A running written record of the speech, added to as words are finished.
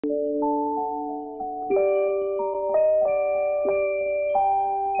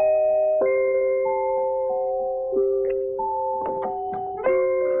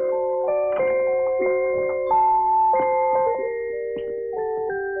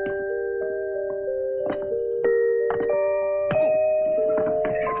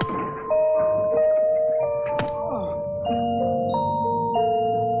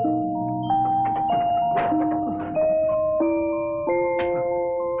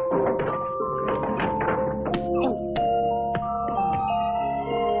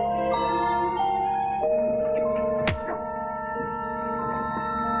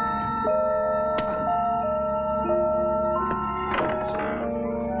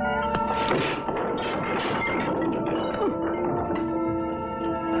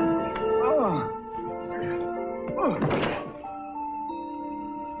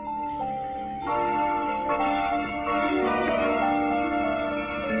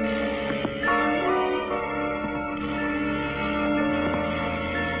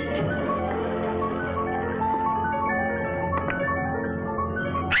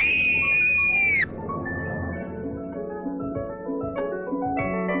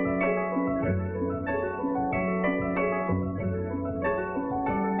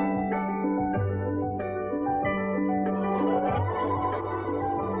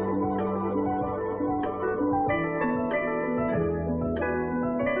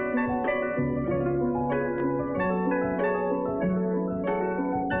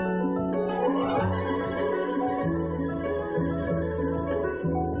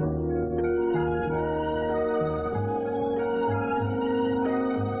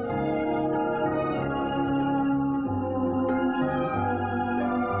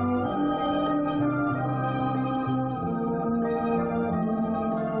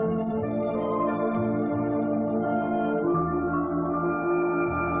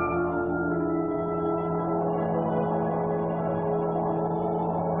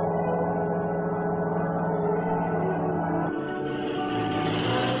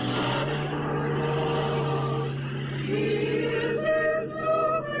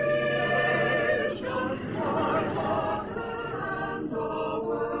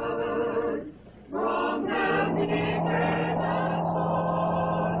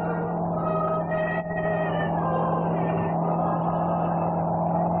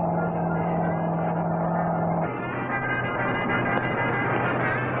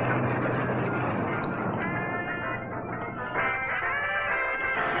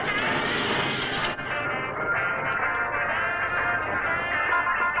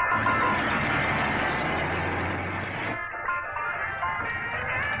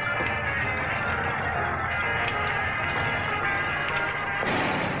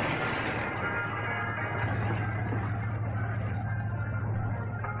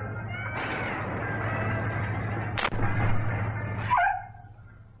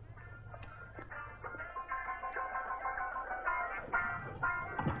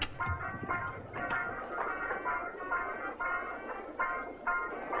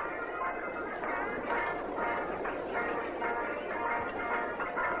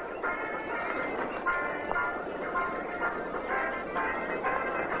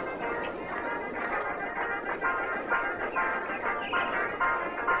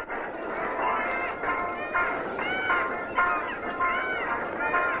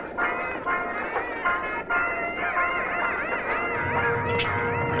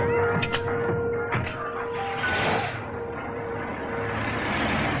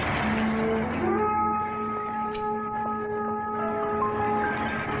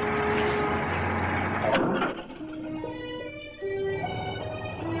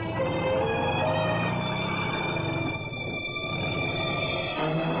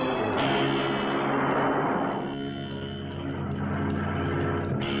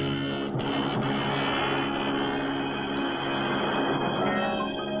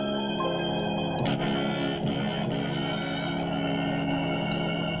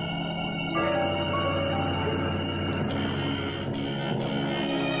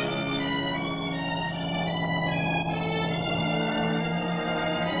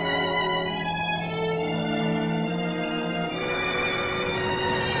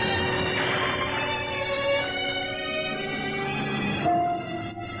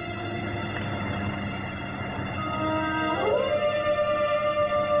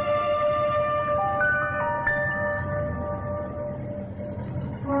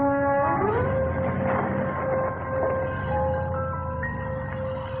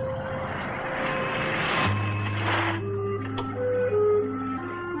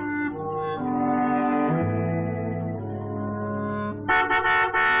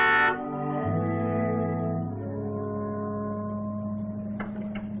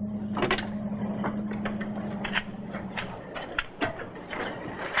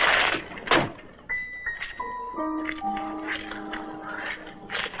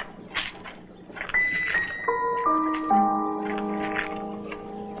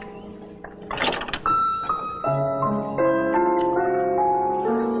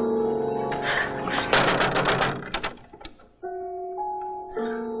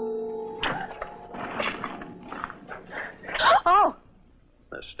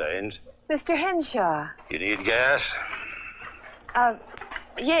Mr. Henshaw. You need gas?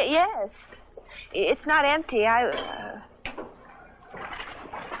 Yes. It's not empty.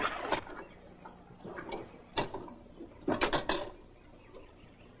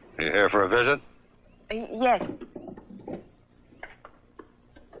 for a visit? Yes.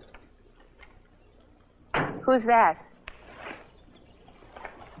 Who's that?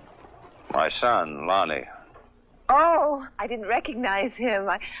 My son, Lonnie. Oh, I didn't recognize him.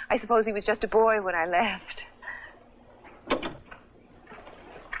 I suppose he was just a boy when I left.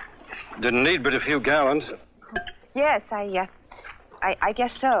 Didn't need but a few gallons. Yes, I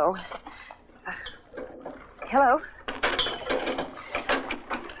guess so. Hello?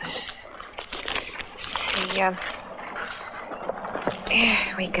 See,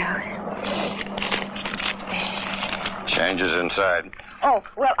 there we go. Changes inside. Oh,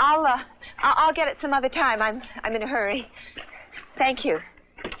 well, I'll get it some other time. I'm in a hurry. Thank you.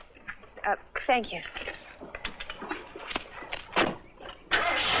 Thank you.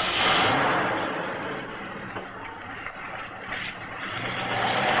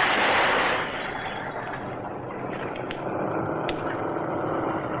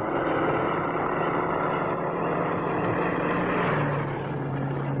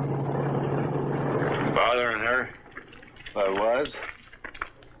 Bothering her? I was.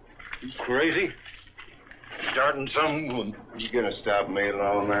 You crazy? Starting some... You gonna stop me at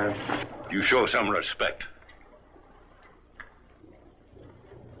all, man? You show some respect.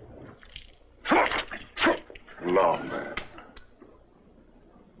 Long, man.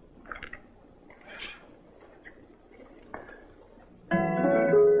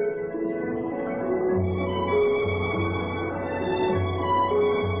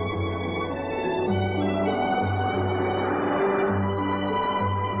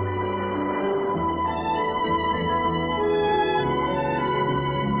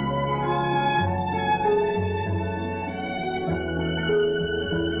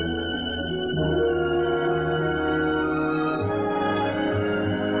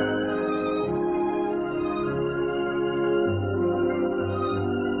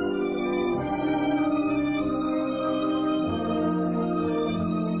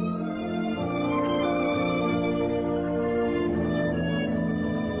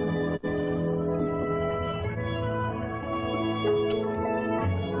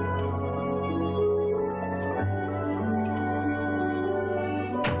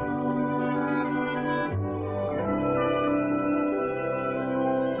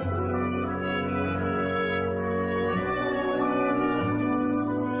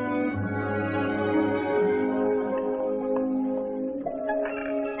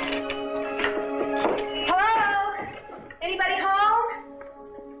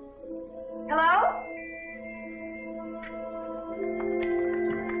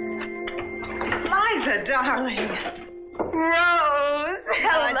 Darling. Rose,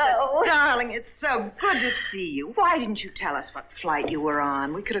 hello. Darling, it's so good to see you. Why didn't you tell us what flight you were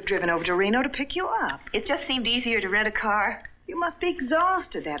on? We could have driven over to Reno to pick you up. It just seemed easier to rent a car. You must be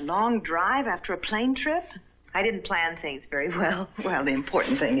exhausted, that long drive after a plane trip. I didn't plan things very well. Well, the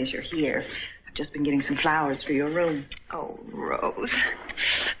important thing is you're here. I've just been getting some flowers for your room. Oh, Rose.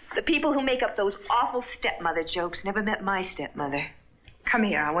 The people who make up those awful stepmother jokes never met my stepmother. Come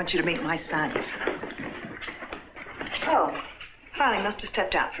here. I want you to meet my son. Oh, Howling must have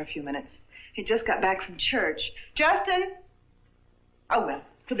stepped out for a few minutes. He just got back from church. Justin? Oh, well,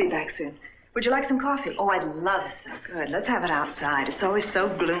 he'll be back soon. Would you like some coffee? Oh, I'd love some. Good. Let's have it outside. It's always so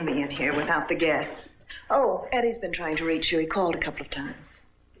gloomy in here without the guests. Oh, Eddie's been trying to reach you. He called a couple of times.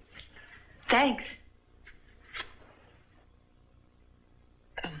 Thanks.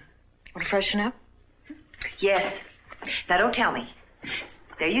 Want to freshen up? Yes. Now, don't tell me.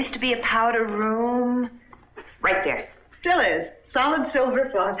 There used to be a powder room right there. Still is. Solid silver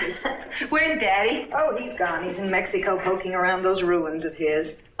faucet. Where's Daddy? Oh, he's gone. He's in Mexico poking around those ruins of his.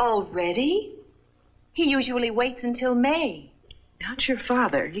 Already? He usually waits until May. Not your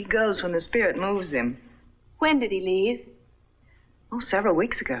father. He goes when the spirit moves him. When did he leave? Oh, several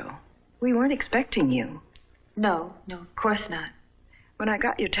weeks ago. We weren't expecting you. No, of course not. When I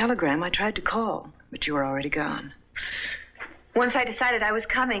got your telegram, I tried to call, but you were already gone. Once I decided I was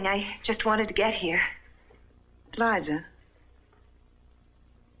coming, I just wanted to get here. Liza,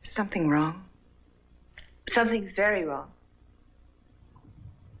 is something wrong? Something's very wrong.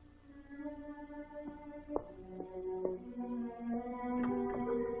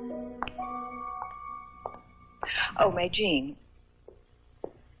 Oh, May Jean.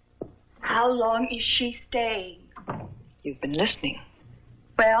 How long is she staying? You've been listening.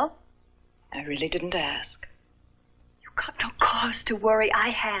 Well? I really didn't ask. You've got no cause to worry. I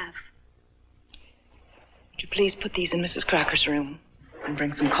have. Would you please put these in Mrs. Crocker's room and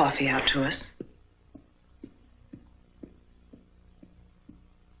bring some coffee out to us?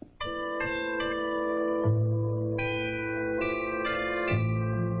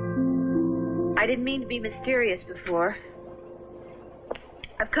 I didn't mean to be mysterious before.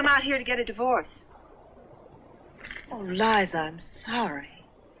 I've come out here to get a divorce. Oh, Liza, I'm sorry.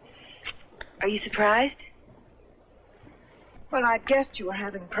 Are you surprised? Well, I guessed you were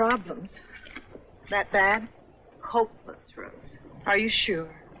having problems. That bad? Hopeless, Rose. Are you sure?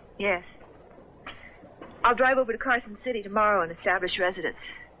 Yes. I'll drive over to Carson City tomorrow and establish residence.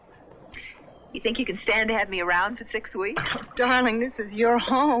 You think you can stand to have me around for 6 weeks? Oh, darling, this is your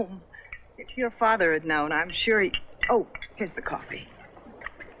home. If your father had known, I'm sure he... Oh, here's the coffee.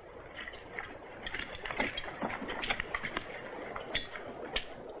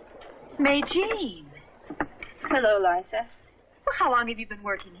 May Jean. Hello, Liza. Well, how long have you been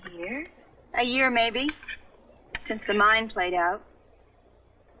working here? A year, maybe, since the mine played out.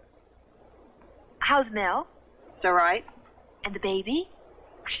 How's Mel? It's all right. And the baby?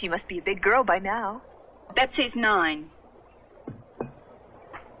 She must be a big girl by now. Betsy's 9.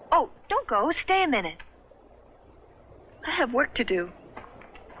 Oh, don't go. Stay a minute. I have work to do.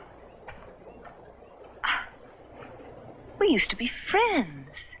 We used to be friends.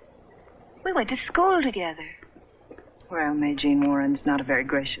 We went to school together. Well, May Jean Warren's not a very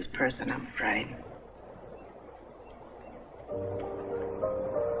gracious person, I'm afraid.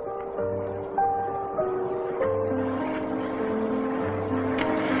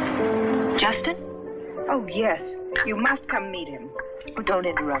 Justin? Oh, yes. You must come meet him. Oh, don't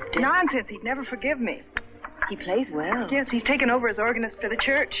interrupt him. Nonsense. He'd never forgive me. He plays well. Yes, he's taken over as organist for the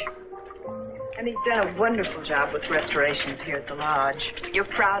church. And he's done a wonderful job with restorations here at the lodge. You're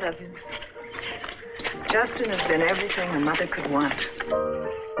proud of him. Justin has been everything a mother could want.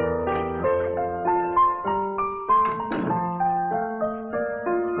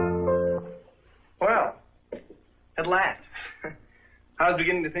 Well, at last. I was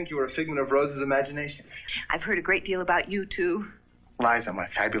beginning to think you were a figment of Rose's imagination. I've heard a great deal about you, too. Liza, my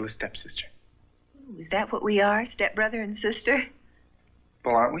fabulous stepsister. Is that what we are, stepbrother and sister?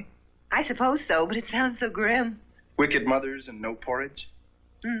 Well, aren't we? I suppose so, but it sounds so grim. Wicked mothers and no porridge?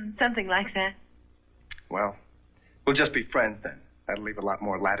 Something like that. Well, we'll just be friends then. That'll leave a lot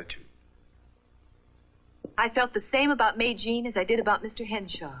more latitude. I felt the same about May Jean as I did about Mr.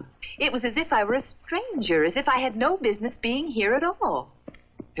 Henshaw. It was as if I were a stranger, as if I had no business being here at all.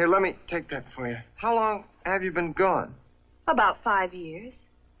 Here, let me take that for you. How long have you been gone? About 5 years.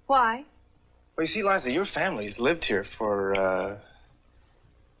 Why? Well, you see, Liza, your family has lived here for,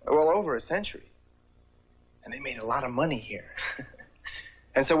 well, over a century. And they made a lot of money here.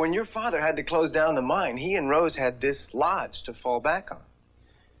 And so when your father had to close down the mine, he and Rose had this lodge to fall back on.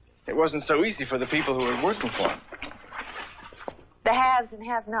 It wasn't so easy for the people who were working for him. The haves and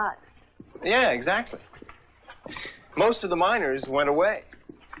have-nots. Yeah, exactly. Most of the miners went away.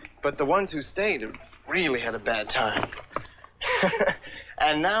 But the ones who stayed have really had a bad time.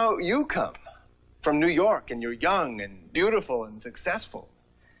 And now you come from New York, and you're young and beautiful and successful.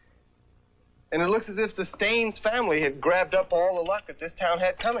 And it looks as if the Staines family had grabbed up all the luck that this town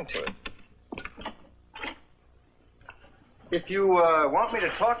had coming to it. If you want me to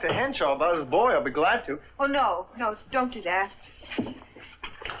talk to Henshaw about his boy, I'll be glad to. Oh, no, don't do that.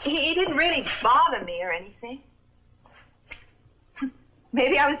 He didn't really bother me or anything.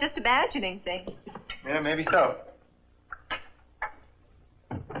 Maybe I was just imagining things. Yeah, maybe so.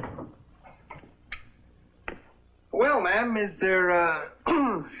 Well, ma'am, is there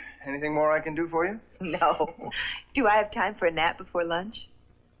anything more I can do for you? No. Do I have time for a nap before lunch?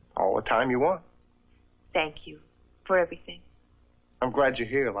 All the time you want. Thank you for everything. I'm glad you're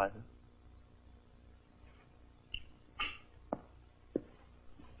here, Liza.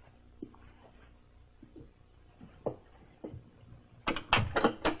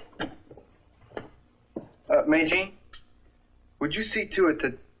 May Jean, would you see to it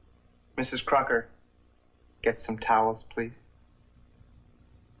that Mrs. Crocker gets some towels, please?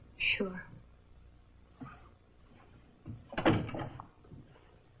 Sure.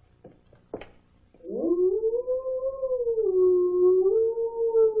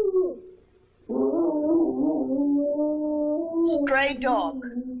 Stray dog.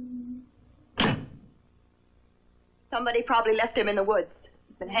 Somebody probably left him in the woods.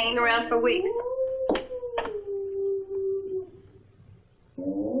 He's been hanging around for weeks.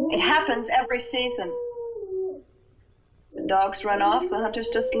 It happens every season. The dogs run off, the hunters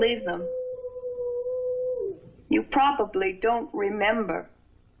just leave them. You probably don't remember.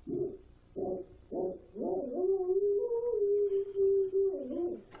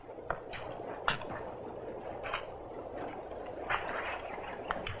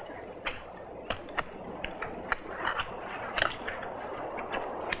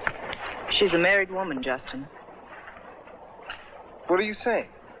 She's a married woman, Justin. What are you saying?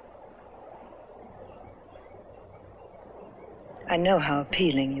 I know how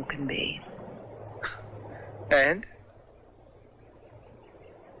appealing you can be. And?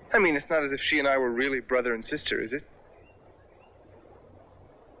 I mean, it's not as if she and I were really brother and sister, is it?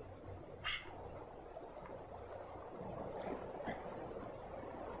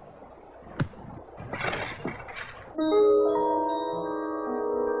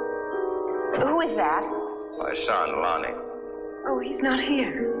 Who is that? My son, Lonnie. Oh, he's not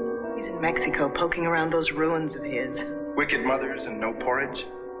here. He's in Mexico poking around those ruins of his. Wicked mothers and no porridge?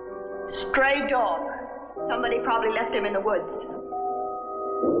 Stray dog. Somebody probably left him in the woods.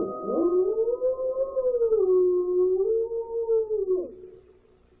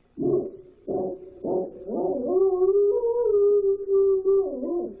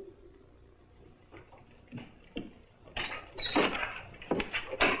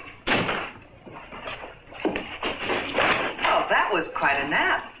 Oh, that was quite a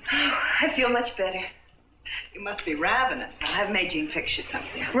nap. Oh, I feel much better. You must be ravenous. I'll have Maygene fix you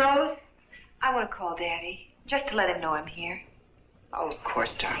something. Rose, I want to call Daddy, just to let him know I'm here. Oh, of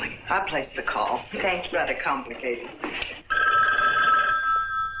course, darling. I'll place the call. Thank you. Rather complicated.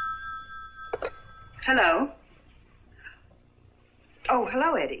 Hello? Oh,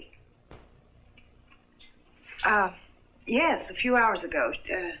 hello, Eddie. Yes, a few hours ago.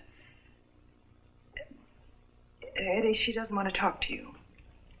 Eddie, she doesn't want to talk to you.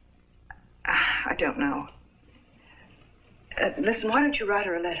 I don't know. Listen, why don't you write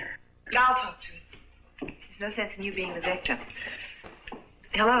her a letter? I'll talk to him. There's no sense in you being the victim.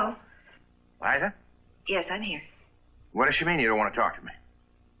 Hello? Liza? Yes, I'm here. What does she mean you don't want to talk to me?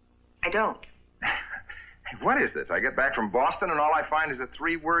 I don't. Hey, what is this? I get back from Boston and all I find is a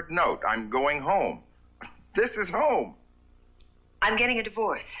 3-word note. I'm going home. This is home. I'm getting a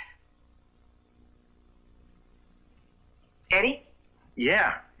divorce. Eddie?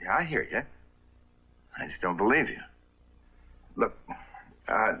 Yeah, I hear you. I just don't believe you. Look,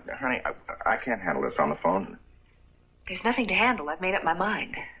 honey, I can't handle this on the phone. There's nothing to handle. I've made up my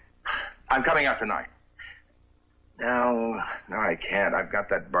mind. I'm coming out tonight. No, I can't. I've got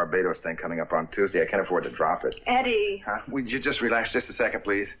that Barbados thing coming up on Tuesday. I can't afford to drop it. Eddie. Huh? Would you just relax just a second,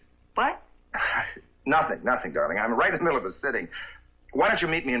 please? What? Nothing, darling. I'm right in the middle of a sitting. Why don't you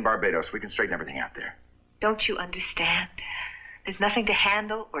meet me in Barbados? We can straighten everything out there. Don't you understand? There's nothing to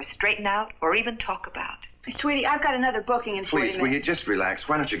handle or straighten out or even talk about. Sweetie, I've got another booking in 40 Please, will minutes. you just relax?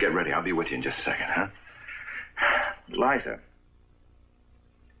 Why don't you get ready? I'll be with you in just a second, huh? Liza.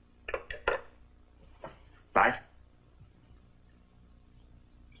 Liza?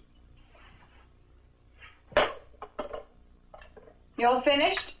 You all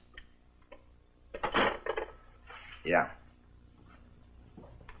finished? Yeah.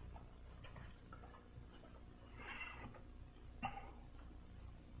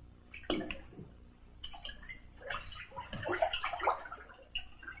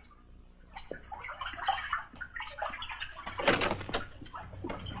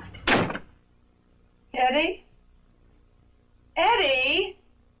 Eddie? Eddie?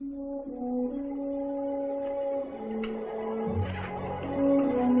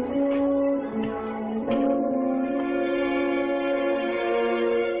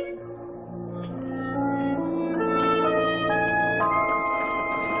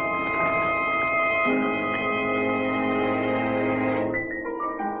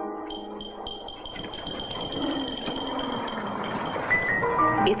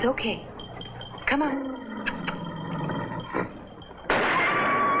 It's okay. Come on.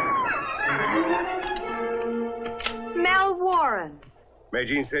 Mel Warren.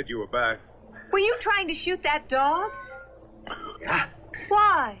 Maygene said you were back. Were you trying to shoot that dog? Yeah.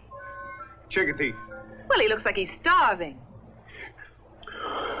 Why? Chicken thief. Well, he looks like he's starving.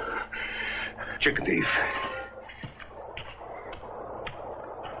 Chicken thief.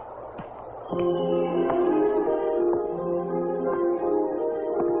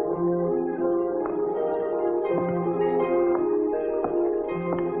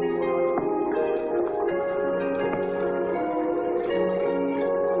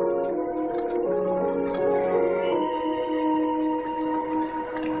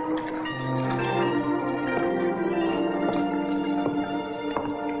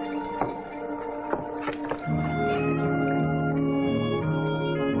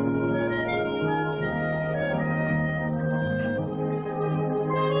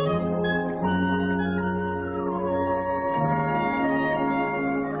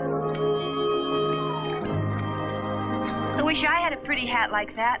 I wish I had a pretty hat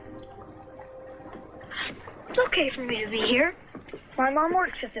like that. It's okay for me to be here. My mom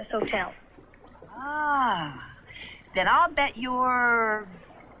works at this hotel. Ah. Then I'll bet you're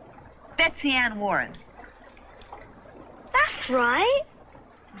Betsy Ann Warren. That's That's right.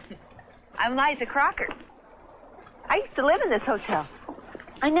 I'm Liza Crocker. I used to live in this hotel.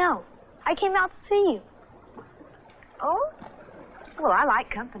 I know. I came out to see you. Oh? Well, I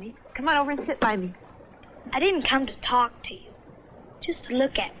like company. Come on over and sit by me. I didn't come to talk to you, just to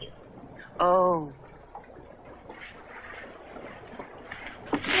look at you. Oh.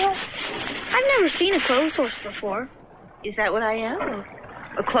 Well, I've never seen a clothes horse before. Is that what I am?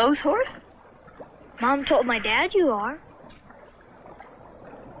 A clothes horse? Mom told my dad you are.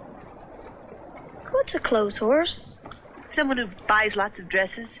 What's a clothes horse? Someone who buys lots of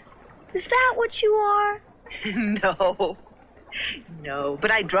dresses. Is that what you are? No. No, but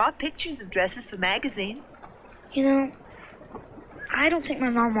I draw pictures of dresses for magazines. You know, I don't think my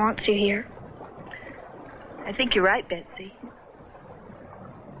mom wants you here. I think you're right, Betsy.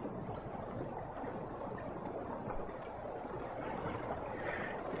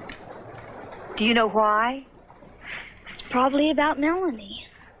 Do you know why? It's probably about Melanie.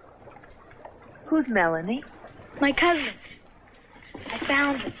 Who's Melanie? My cousin. I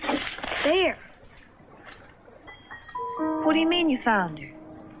found her. There. What do you mean you found her?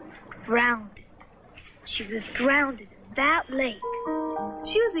 Drowned. She was drowned in that lake.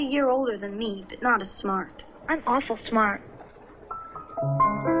 She was a year older than me, but not as smart. I'm awful smart.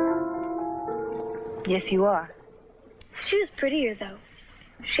 Yes, you are. She was prettier, though.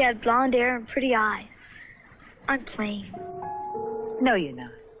 She had blonde hair and pretty eyes. I'm plain. No, you're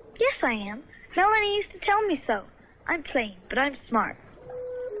not. Yes, I am. Melanie used to tell me so. I'm plain, but I'm smart.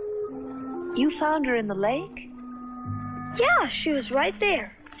 You found her in the lake? Yeah, she was right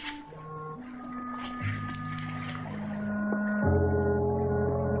there.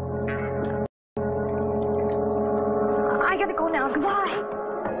 I gotta go now. Goodbye.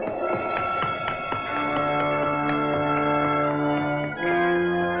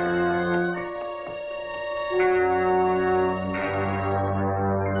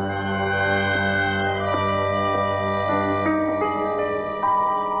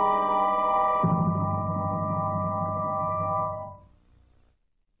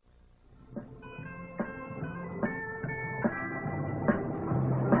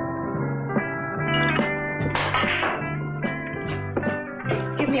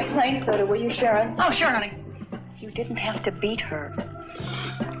 Give me a plain soda, will you, Sharon? Oh, sure, honey. You didn't have to beat her.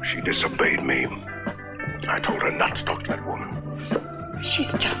 She disobeyed me. I told her not to talk to that woman.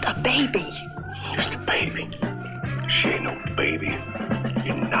 She's just a baby. Just a baby. She ain't no baby.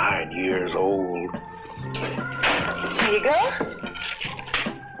 You're 9 years old. Here you go.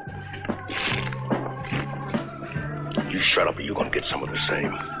 You shut up or you're gonna get some of the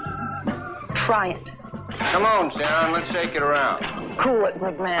same. Try it. Come on, Sharon, let's shake it around. Cool it,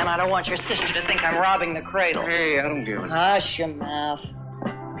 McMahon. I don't want your sister to think I'm robbing the cradle. Hey, I don't give a... Hush your mouth.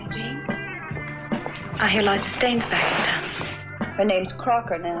 Jean? I hear Liza Staines back in town. Her name's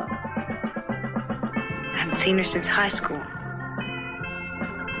Crocker now. I haven't seen her since high school.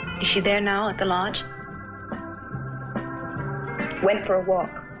 Is she there now at the lodge? Went for a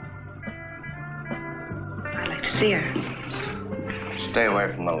walk. I'd like to see her. Stay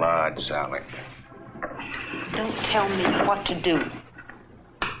away from the lodge, Sally. Don't tell me what to do.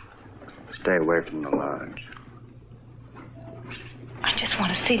 Stay away from the lodge. I just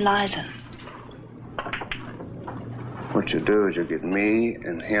want to see Liza. What you do is you get me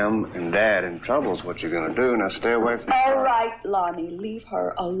and him and Dad in trouble is what you're going to do. Now stay away from... All right, Lonnie, leave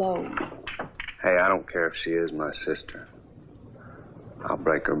her alone. Hey, I don't care if she is my sister. I'll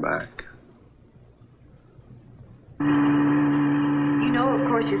break her back. You know, of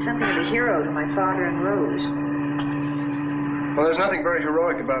course, you're something of a hero to my father and Rose. Well, there's nothing very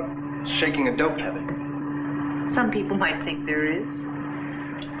heroic about shaking a dope habit. Some people might think there is.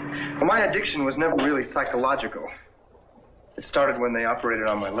 Well, my addiction was never really psychological. It started when they operated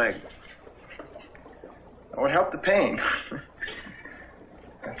on my leg. What helped the pain?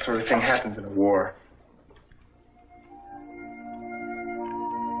 That sort of thing happens in a war.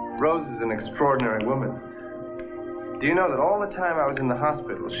 Rose is an extraordinary woman. Do you know that all the time I was in the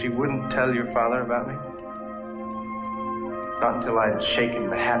hospital, she wouldn't tell your father about me? Not until I'd shaken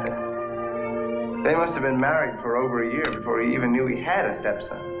the habit. They must have been married for over a year before he even knew he had a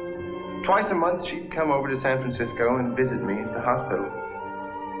stepson. Twice a month, she'd come over to San Francisco and visit me at the hospital.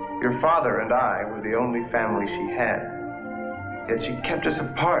 Your father and I were the only family she had. Yet she kept us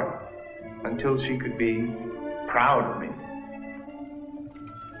apart until she could be proud of me.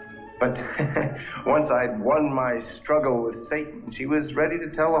 But once I'd won my struggle with Satan, she was ready to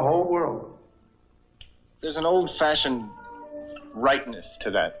tell the whole world. There's an old-fashioned rightness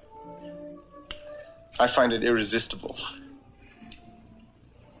to that. I find it irresistible.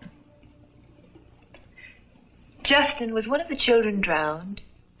 Justin, was one of the children drowned?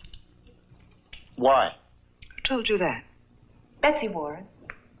 Why? Who told you that? Betsy Warren.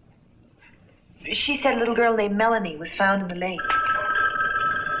 She said a little girl named Melanie was found in the lake.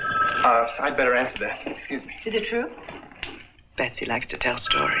 I'd better answer that. Excuse me. Is it true? Betsy likes to tell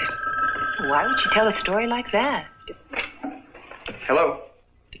stories. Why would she tell a story like that? Hello?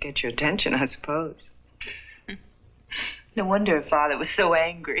 To get your attention, I suppose. No wonder her father was so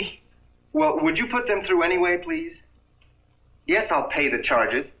angry. Well, would you put them through anyway, please? Yes, I'll pay the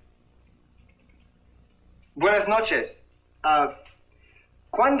charges. Buenas noches.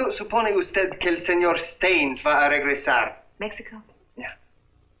 ¿Cuándo supone usted que el señor Staines va a regresar? Mexico? Yeah.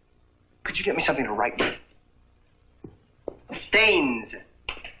 Could you get me something to write with? Staines.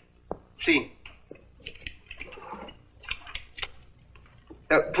 Sí.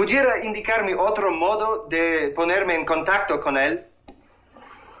 ¿Pudiera indicarme otro modo de ponerme en contacto con él?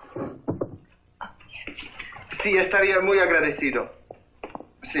 Sí, estaría muy agradecido.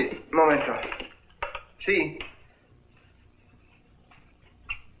 Sí, momento. Sí.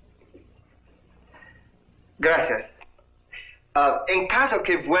 Gracias. En caso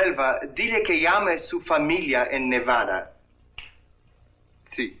que vuelva, dile que llame a su familia en Nevada.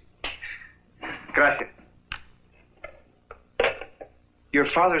 Sí. Gracias. Your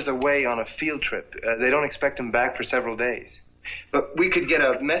father's away on a field trip. They don't expect him back for several days. But we could get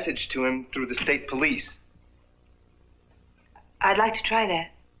a message to him through the state police. I'd like to try that.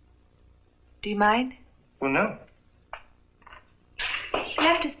 Do you mind? Well, no. He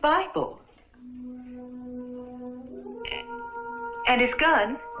left his Bible. And his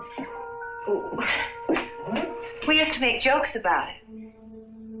gun. We used to make jokes about it.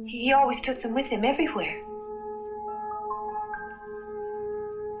 He always took them with him everywhere.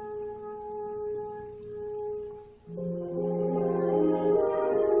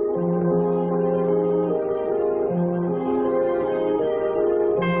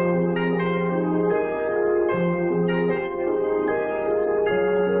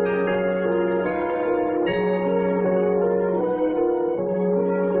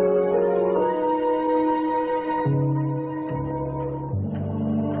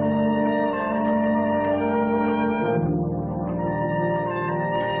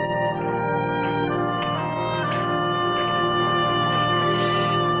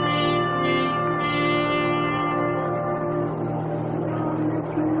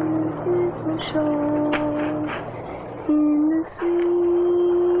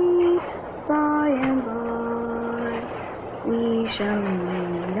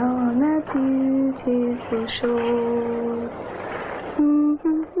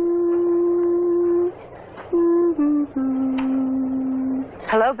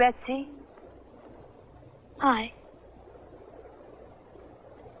 Hello, Betsy. Hi.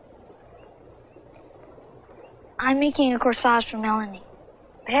 I'm making a corsage for Melanie.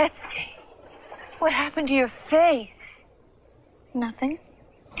 Betsy, what happened to your face? Nothing.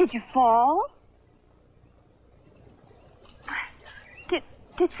 Did you fall?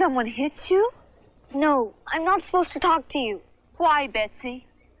 Did someone hit you? No, I'm not supposed to talk to you. Why, Betsy?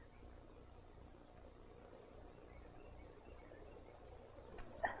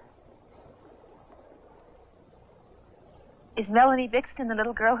 Is Melanie Bixton the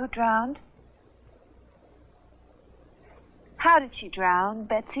little girl who drowned? How did she drown,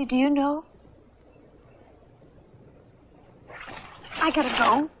 Betsy? Do you know? I gotta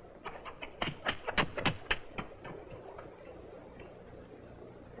go.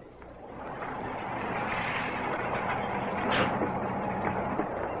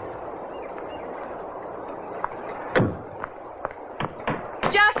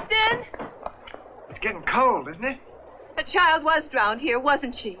 Justin! It's getting cold, isn't it? A child was drowned here,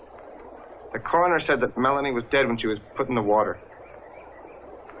 wasn't she? The coroner said that Melanie was dead when she was put in the water.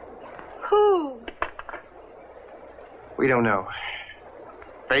 Who? We don't know.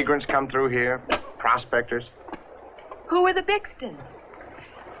 Vagrants come through here, prospectors. Who were the Bixtons?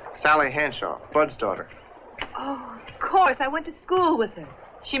 Sally Henshaw, Bud's daughter. Oh, of course. I went to school with her.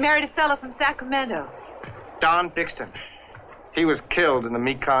 She married a fellow from Sacramento. Don Bixton. He was killed in the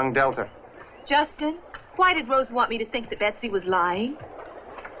Mekong Delta. Justin, why did Rose want me to think that Betsy was lying?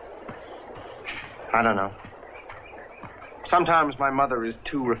 I don't know. Sometimes my mother is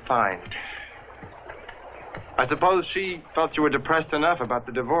too refined. I suppose she felt you were depressed enough about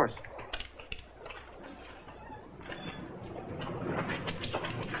the divorce.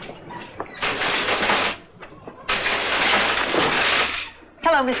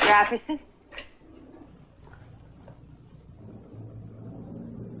 Hello, Mr. Apperson.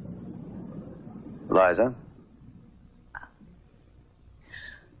 Liza?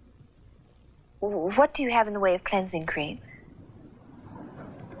 What do you have in the way of cleansing cream?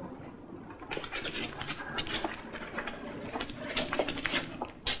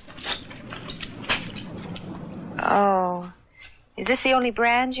 Oh. Is this the only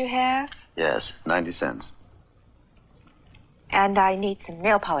brand you have? Yes, 90 cents. And I need some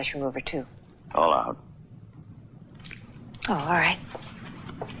nail polish remover, too. All out. Oh, all right.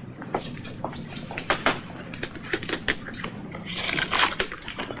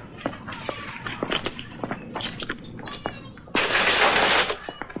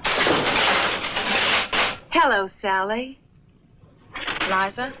 Hello, Sally.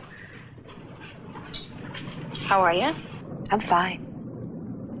 Liza? How are you? I'm fine.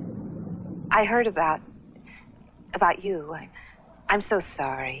 I heard about you. I'm so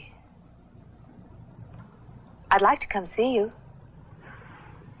sorry. I'd like to come see you.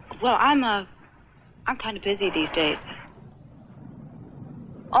 Well, I'm kind of busy these days.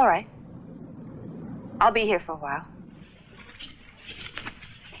 All right. I'll be here for a while.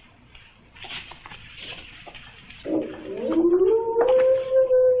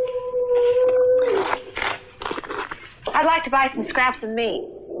 I'd like to buy some scraps of meat.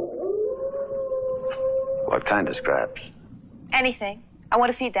 What kind of scraps? Anything. I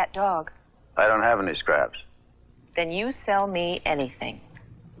want to feed that dog. I don't have any scraps. Then you sell me anything.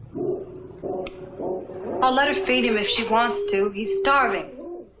 I'll let her feed him if she wants to. He's starving.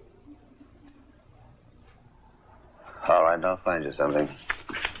 All right, I'll find you something.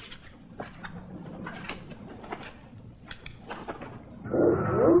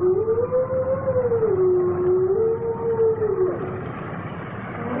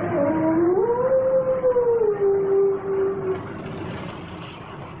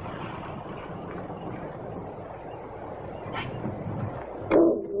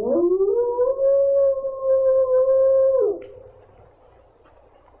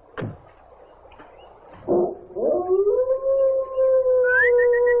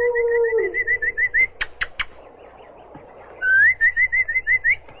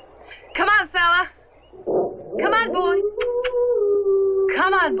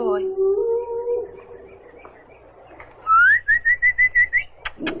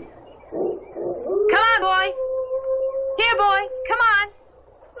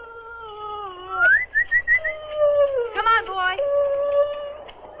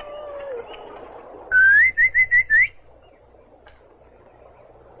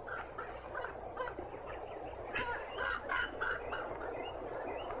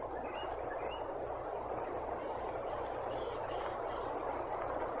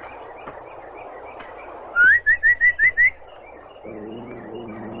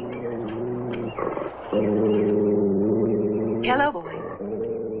 Hello, boy.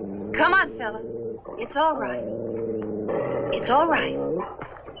 Come on, fella. It's all right. It's all right.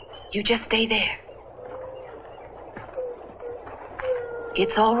 You just stay there.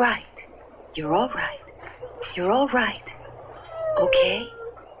 It's all right. You're all right. You're all right. Okay?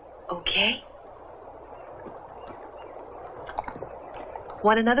 Okay?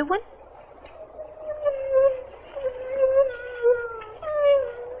 Want another one?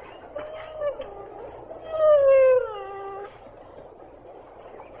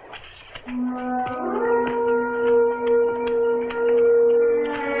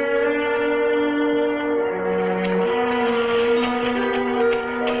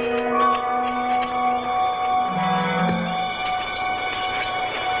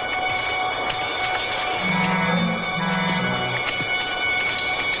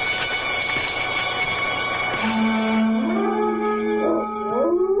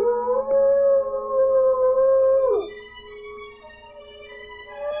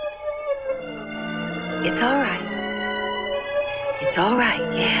 It's all right. It's all right.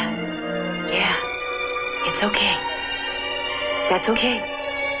 Yeah. Yeah. It's okay. That's okay.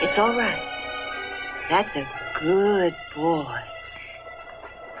 It's all right. That's a good boy.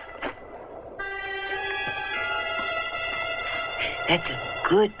 That's a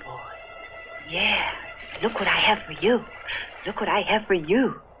good boy. Yeah. Look what I have for you. Look what I have for you.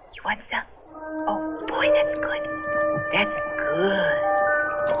 You want some? Oh, boy, that's good. That's good.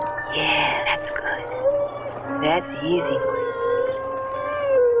 Yeah, that's good. That's easy.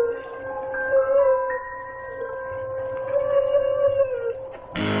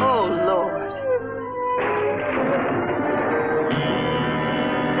 Oh, Lord.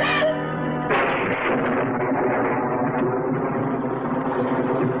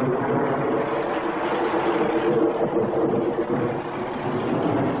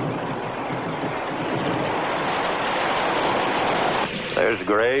 There's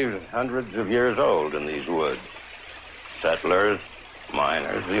graves hundreds of years old in these woods. Settlers,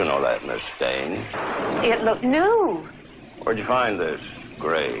 Miners. You know that, Miss Staines. It looked new. Where'd you find this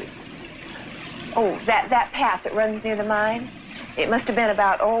grave? Oh, that path that runs near the mine. It must have been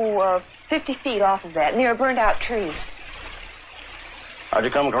about, 50 feet off of that, near a burned-out tree. How'd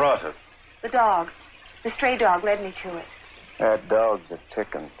you come across it? The dog. The stray dog led me to it. That dog's a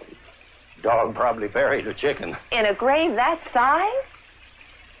chicken thief. Dog probably buried a chicken. In a grave that size?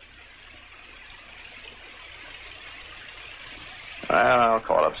 Well, I'll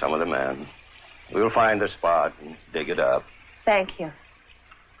call up some of the men. We'll find the spot and dig it up. Thank you.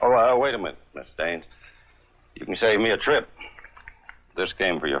 Oh, wait a minute, Miss Staines. You can save me a trip. This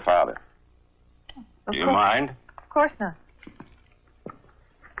came for your father. Do you mind? Of course not.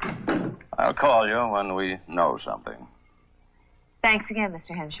 I'll call you when we know something. Thanks again,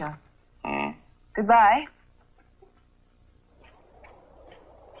 Mr. Henshaw. Goodbye.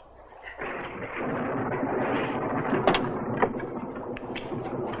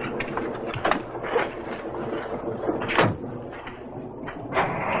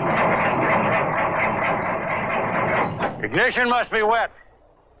 Ignition must be wet.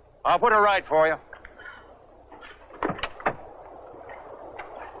 I'll put it right for you.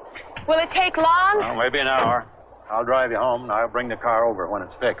 Will it take long? Well, maybe an hour. I'll drive you home, and I'll bring the car over when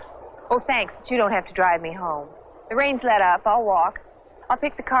it's fixed. Oh, thanks, but you don't have to drive me home. The rain's let up. I'll walk. I'll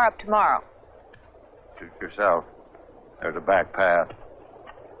pick the car up tomorrow. Suit yourself. There's a back path.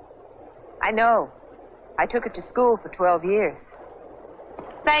 I know. I took it to school for 12 years.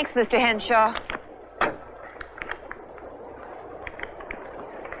 Thanks, Mr. Henshaw.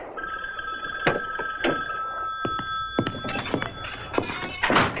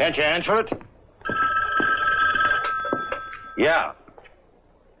 Can't you answer it? Yeah.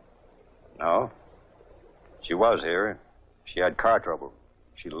 No. She was here. She had car trouble.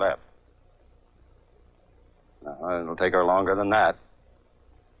 She left. No, it'll take her longer than that.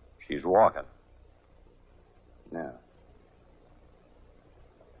 She's walking. Yeah.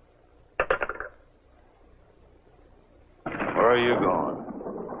 Where are you going?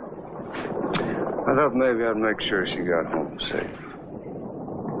 I thought maybe I'd make sure she got home safe.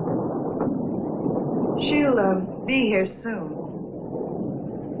 She'll be here soon.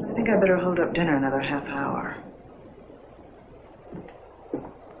 I think I better hold up dinner another half hour.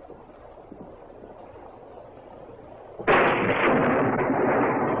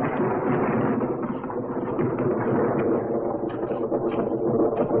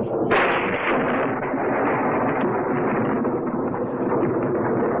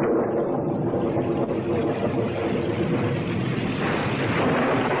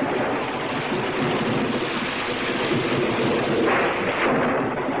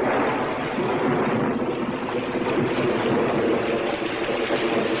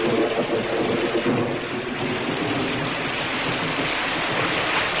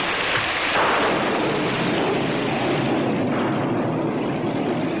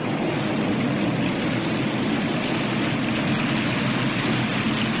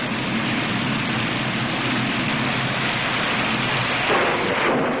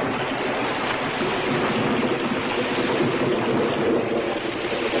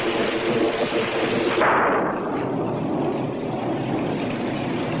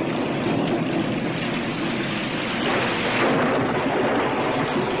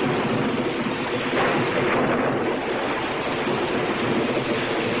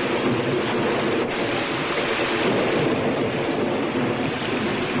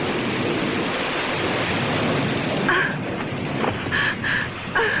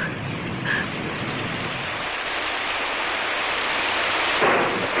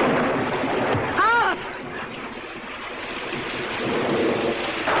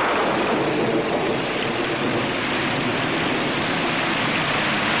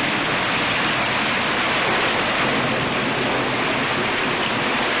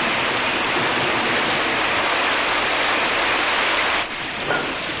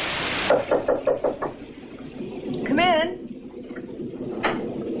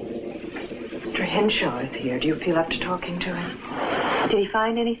 Henshaw is here. Do you feel up to talking to him? Did he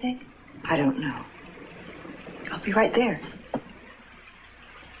find anything? I don't know. I'll be right there.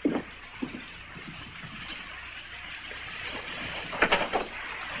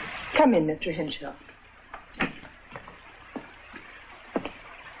 Come in, Mr. Henshaw.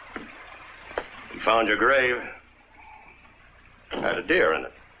 You found your grave. Had a deer in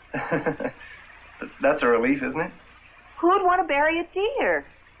it. That's a relief, isn't it? Who would want to bury a deer?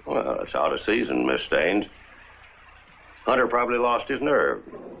 Well, it's out of season, Miss Staines. Hunter probably lost his nerve.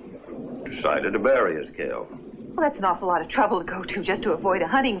 Decided to bury his kill. Well, that's an awful lot of trouble to go to just to avoid a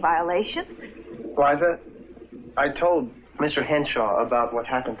hunting violation. Liza, I told Mr. Henshaw about what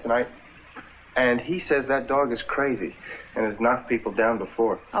happened tonight. And he says that dog is crazy and has knocked people down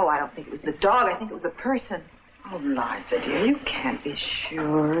before. Oh, I don't think it was the dog. I think it was a person. Oh, Liza, dear, you can't be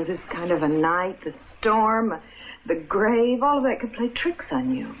sure. This kind of a night, the storm, the grave, all of that could play tricks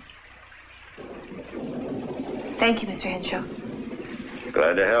on you. Thank you, Mr. Henshaw.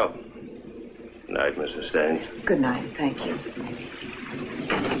 Glad to help. Good night, Mrs. Staines. Good night. Thank you.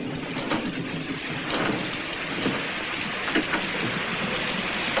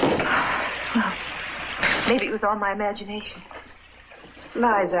 Well, maybe it was all my imagination.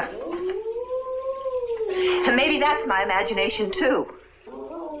 Liza. And maybe that's my imagination, too.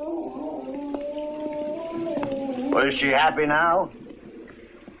 Well, is she happy now?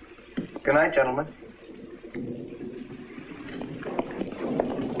 Good night, gentlemen.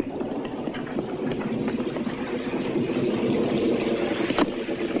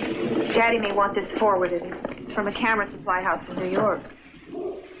 Daddy may want this forwarded. It's from a camera supply house in New York.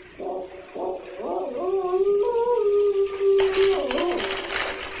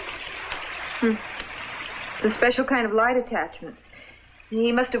 It's a special kind of light attachment.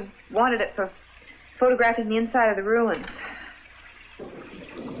 He must have wanted it for photographing the inside of the ruins.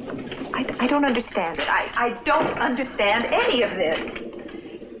 I don't understand it. I don't understand any of this.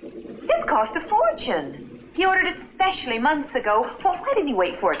 This cost a fortune. He ordered it specially months ago. Well, why didn't he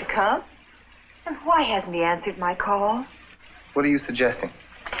wait for it to come? And why hasn't he answered my call? What are you suggesting?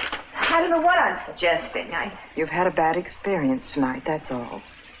 I don't know what I'm suggesting. You've had a bad experience tonight, that's all.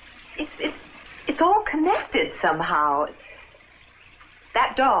 It's all connected somehow.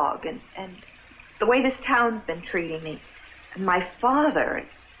 That dog and the way this town's been treating me. And my father.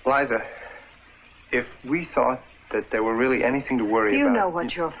 Liza, if we thought that there were really anything to worry You about... know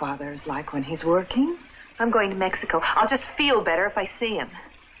what your father is like when he's working? I'm going to Mexico. I'll just feel better if I see him.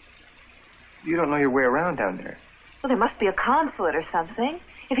 You don't know your way around down there. Well, there must be a consulate or something.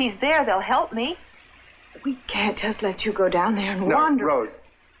 If he's there, they'll help me. We can't just let you go down there and No, wander. Rose,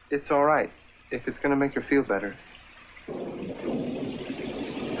 it's all right. If it's going to make her feel better.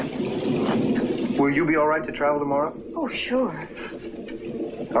 Will you be all right to travel tomorrow? Oh, sure.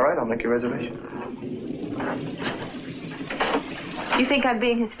 All right, I'll make your reservation. You think I'm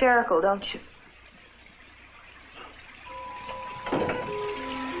being hysterical, don't you?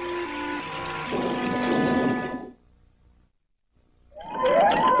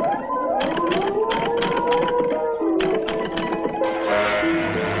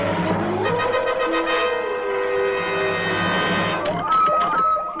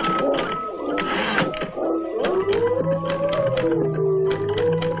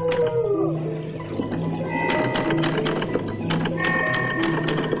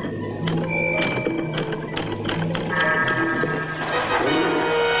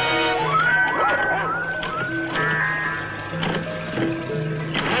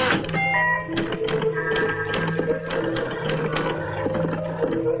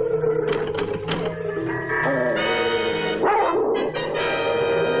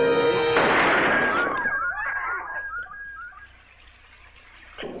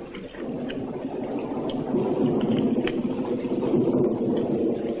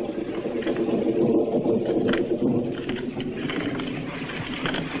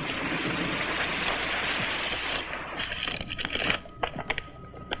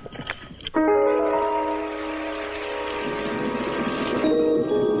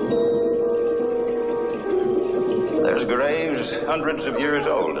 There's graves hundreds of years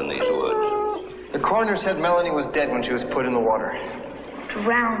old in these woods. The coroner said Melanie was dead when she was put in the water.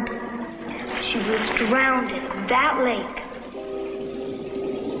 Drowned. She was drowned in that lake.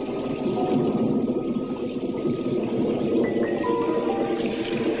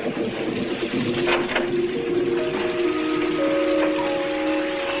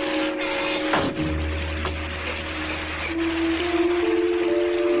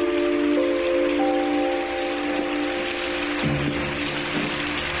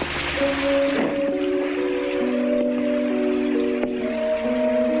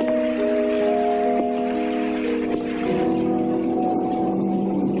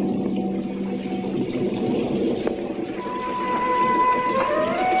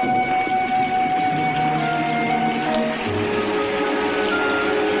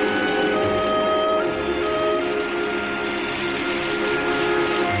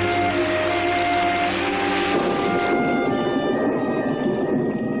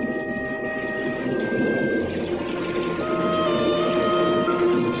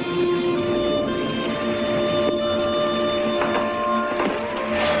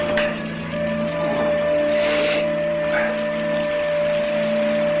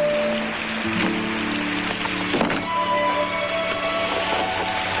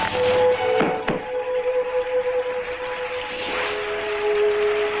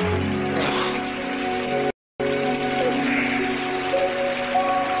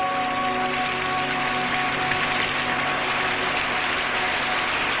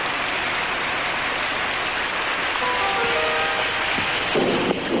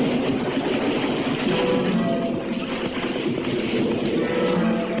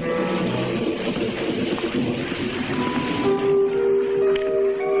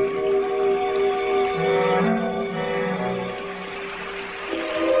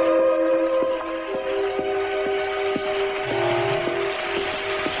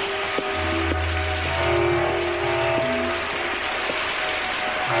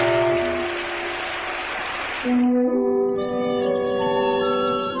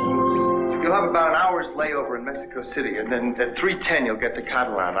 layover in Mexico City, and then at 3:10 you'll get to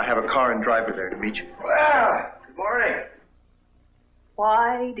Catalan. I have a car and driver there to meet you. Well, good morning.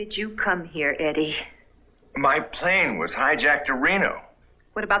 Why did you come here, Eddie? My plane was hijacked to Reno.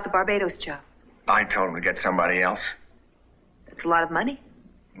 What about the Barbados job? I told him to get somebody else. It's a lot of money.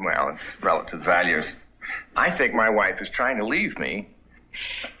 Well, it's relative values. I think my wife is trying to leave me.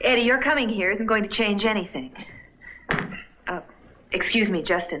 Eddie, your coming here isn't going to change anything. Excuse me,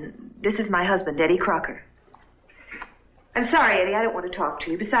 Justin. This is my husband, Eddie Crocker. I'm sorry, Eddie. I don't want to talk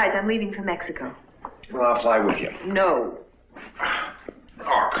to you. Besides, I'm leaving for Mexico. Well, I'll fly with you. No.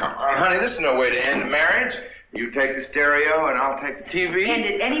 Oh, come on, honey. This is no way to end the marriage. You take the stereo and I'll take the TV. End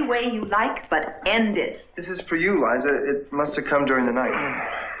it any way you like, but end it. This is for you, Liza. It must have come during the night.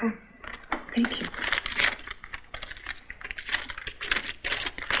 Oh, thank you.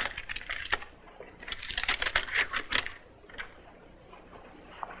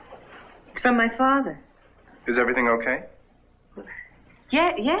 It's from my father. Is everything okay?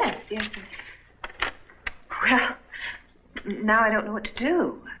 Yes. Well, now I don't know what to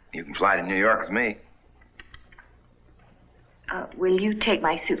do. You can fly to New York with me. Will you take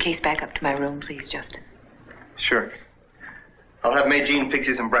my suitcase back up to my room, please, Justin? Sure. I'll have Mae Jean fix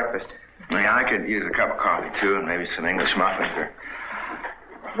you some breakfast. Yeah, I could use a cup of coffee, too, and maybe some English muffins. Or...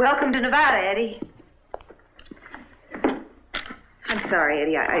 Welcome to Nevada, Eddie. I'm sorry,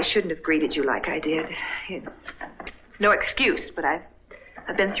 Eddie. I shouldn't have greeted you like I did. It's no excuse, but I've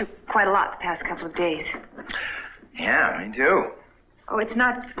been through quite a lot the past couple of days. Yeah, me too. Oh, it's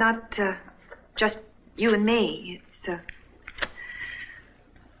not just you and me. It's,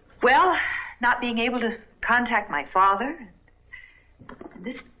 well, not being able to contact my father.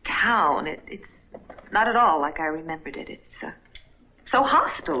 This town, it's not at all like I remembered it. It's so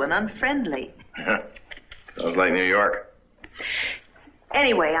hostile and unfriendly. Sounds like New York.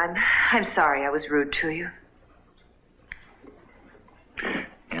 Anyway, I'm sorry I was rude to you.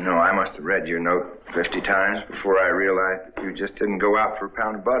 You know, I must have read your note 50 times before I realized that you just didn't go out for a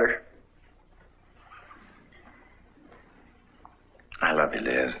pound of butter. I love you,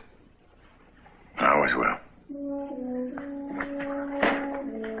 Liz. I always will.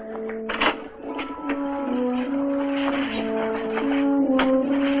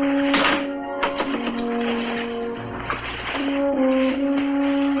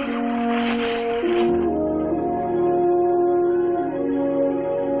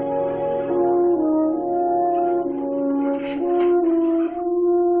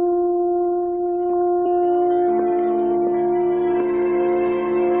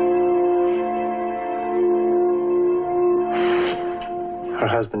 Her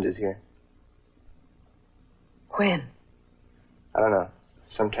husband is here. When? I don't know.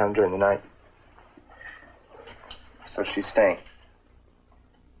 Sometime during the night. So she's staying.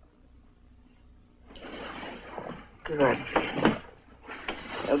 Good.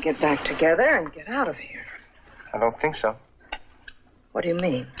 They'll get back together and get out of here. I don't think so. What do you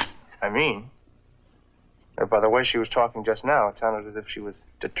mean? I mean, by the way she was talking just now, it sounded as if she was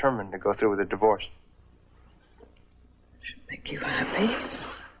determined to go through with a divorce. Should make you happy.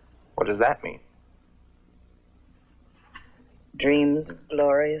 What does that mean? Dreams of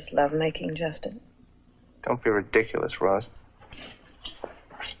glorious lovemaking, Justin. Don't be ridiculous, Rose.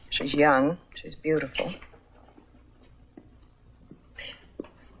 She's young. She's beautiful.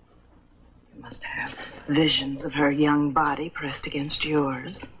 You must have visions of her young body pressed against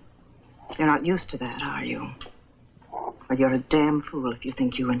yours. You're not used to that, are you? Or you're a damn fool if you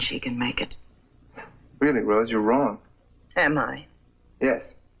think you and she can make it. Really, Rose, you're wrong. Am I? Yes.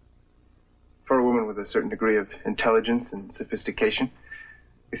 For a woman with a certain degree of intelligence and sophistication,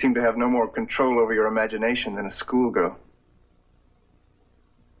 you seem to have no more control over your imagination than a schoolgirl.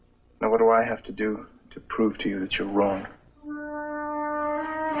 Now, what do I have to do to prove to you that you're wrong?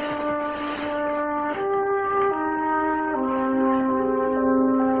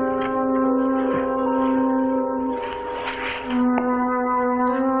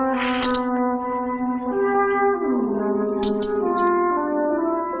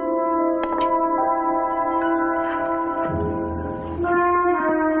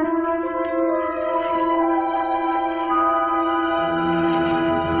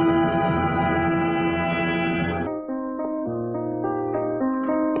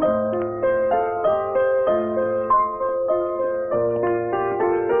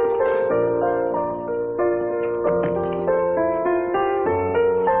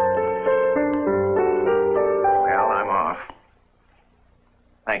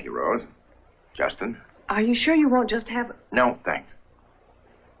 Thank you, Rose. Justin? Are you sure you won't just have... No, thanks.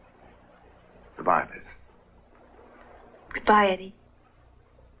 Goodbye, Liz. Goodbye, Eddie.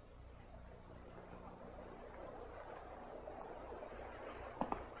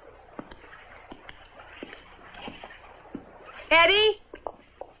 Eddie?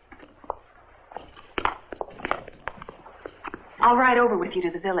 I'll ride over with you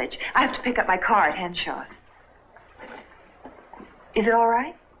to the village. I have to pick up my car at Henshaw's. Is it all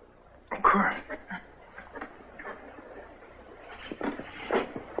right? Of course.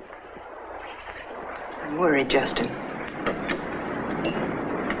 I'm worried, Justin.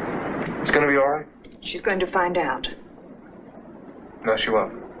 It's going to be all right? She's going to find out. No, she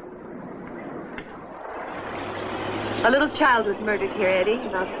won't. A little child was murdered here, Eddie,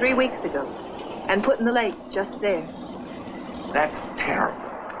 about 3 weeks ago. And put in the lake just there. That's terrible.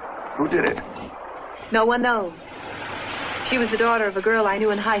 Who did it? No one knows. She was the daughter of a girl I knew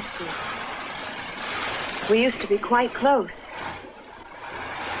in high school. We used to be quite close.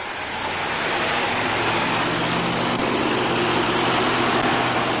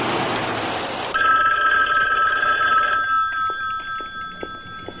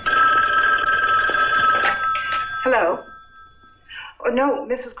 Hello? Oh, no,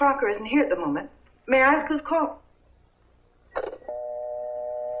 Mrs. Crocker isn't here at the moment. May I ask who's called?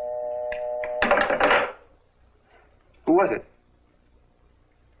 Who was it?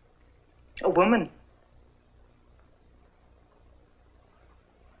 A woman.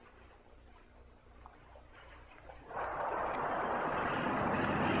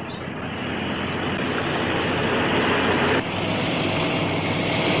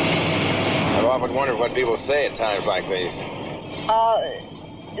 I've often wondered what people say at times like these.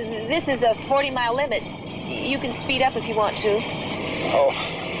 This is a 40-mile limit. You can speed up if you want to. Oh,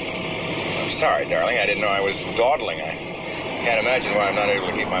 I'm sorry, darling. I didn't know I was dawdling. I can't imagine why I'm not able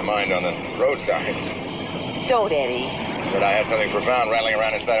to keep my mind on the road signs. Don't, Eddie. That I had something profound rattling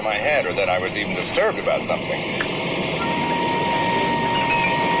around inside of my head, or that I was even disturbed about something.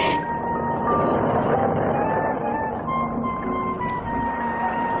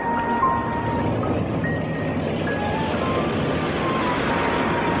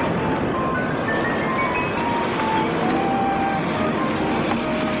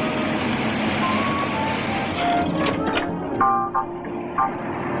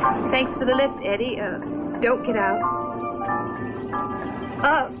 Thanks for the lift, Eddie. Don't get out.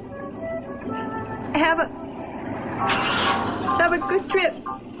 Have a good trip.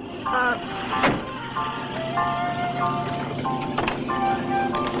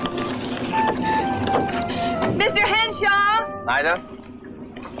 Mr. Henshaw! Ida?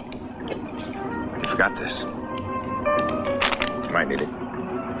 You forgot this. You might need it.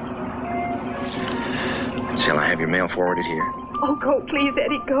 Shall I have your mail forwarded here? Oh, go, please,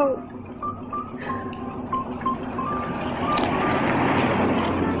 Eddie, go.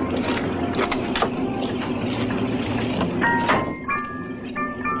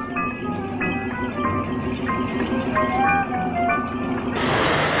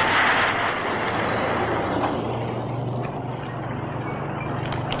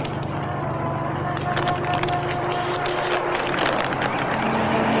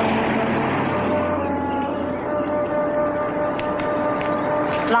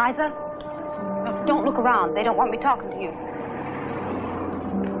 Liza? No, don't look around. They don't want me talking to you.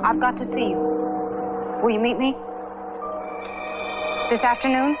 I've got to see you. Will you meet me? This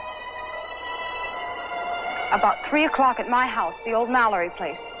afternoon? About 3 o'clock at my house, the old Mallory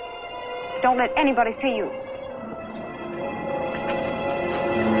place. Don't let anybody see you.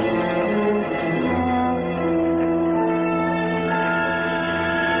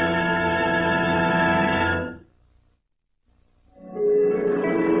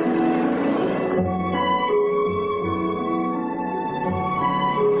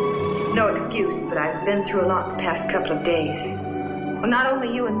 No excuse, but I've been through a lot the past couple of days. Well, not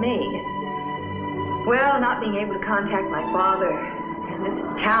only you and me. Well, not being able to contact my father. And this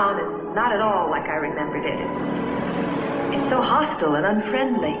town is not at all like I remembered it. It's so hostile and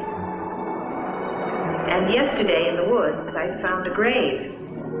unfriendly. And yesterday in the woods, I found a grave.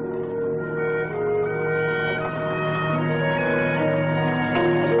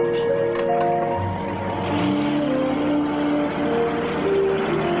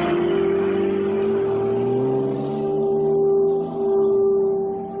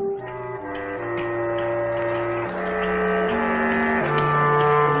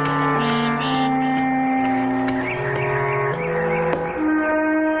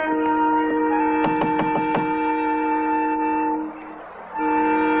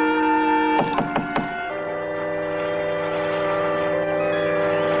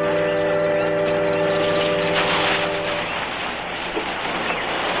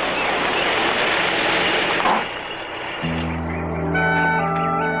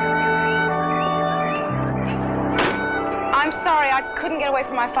 I'm sorry, I couldn't get away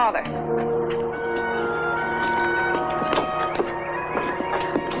from my father.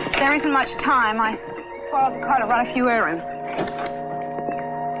 There isn't much time. I borrowed the car to run a few errands.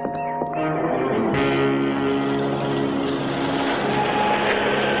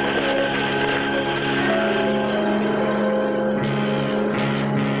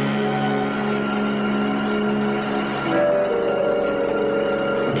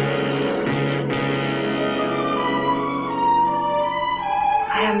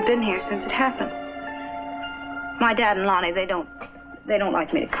 I haven't been here since it happened. My dad and Lonnie, they don't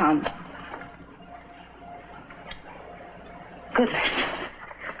like me to come. Goodness.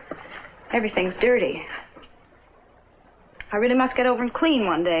 Everything's dirty. I really must get over and clean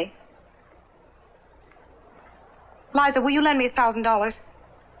one day. Liza, will you lend me $1,000?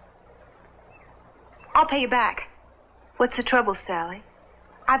 I'll pay you back. What's the trouble, Sally?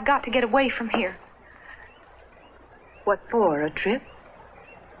 I've got to get away from here. What for, a trip?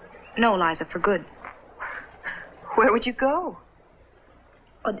 No, Liza, for good. Where would you go?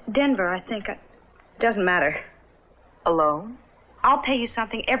 Oh, Denver, I think. Doesn't matter. Alone? I'll pay you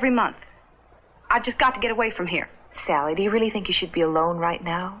something every month. I've just got to get away from here. Sally, do you really think you should be alone right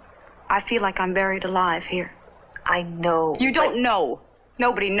now? I feel like I'm buried alive here. I know. You don't know.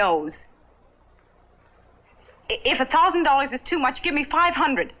 Nobody knows. If $1,000 is too much, give me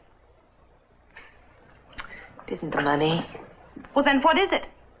 $500. It isn't the money. Well, then what is it?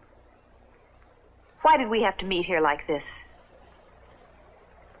 Why did we have to meet here like this?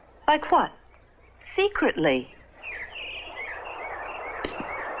 Like what? Secretly.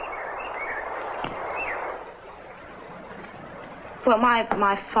 Well,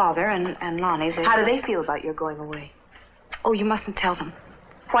 my father and Lonnie, they... How do they feel about your going away? Oh, you mustn't tell them.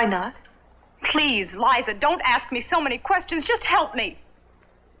 Why not? Please, Liza, don't ask me so many questions. Just help me.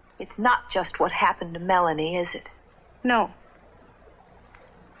 It's not just what happened to Melanie, is it? No.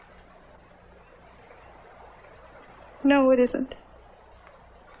 No, it isn't.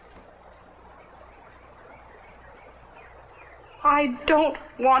 I don't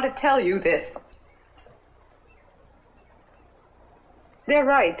want to tell you this. They're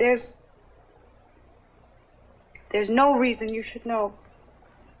right. There's no reason you should know.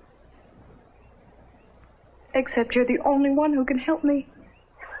 Except you're the only one who can help me.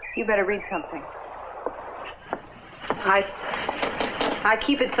 You better read something. I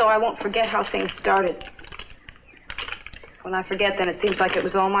keep it so I won't forget how things started. When I forget, then it seems like it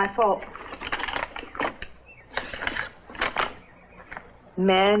was all my fault.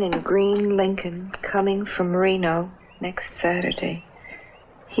 Man in green Lincoln coming from Reno next Saturday.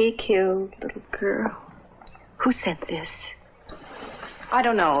 He killed little girl. Who sent this? I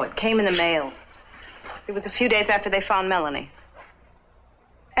don't know. It came in the mail. It was a few days after they found Melanie.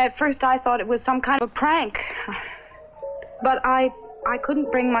 At first I thought it was some kind of a prank. But I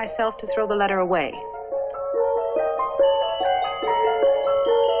couldn't bring myself to throw the letter away.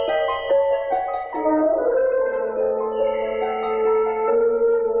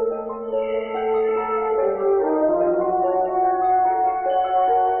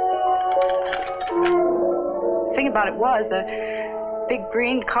 The thing about it was, a big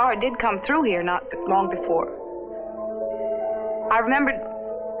green car did come through here not long before. I remembered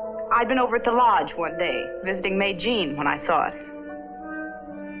I'd been over at the lodge one day, visiting Maid Jean when I saw it.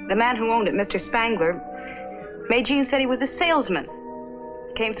 The man who owned it, Mr. Spangler, Maid Jean said he was a salesman.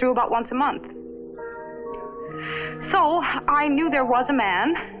 Came through about once a month. So I knew there was a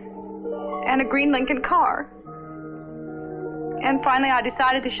man and a green Lincoln car. And finally I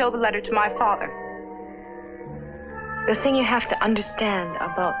decided to show the letter to my father. The thing you have to understand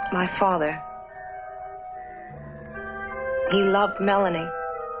about my father, he loved Melanie.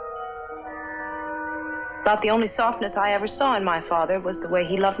 About the only softness I ever saw in my father was the way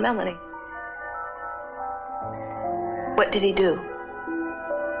he loved Melanie. What did he do?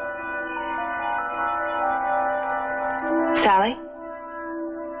 Sally?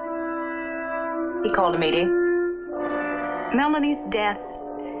 He called a meeting. Melanie's death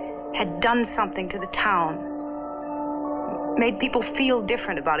had done something to the town. Made people feel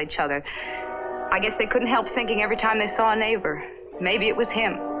different about each other. I guess they couldn't help thinking every time they saw a neighbor, maybe it was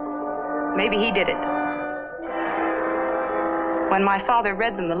him. Maybe he did it. When my father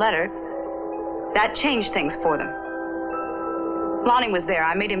read them the letter, that changed things for them. Lonnie was there.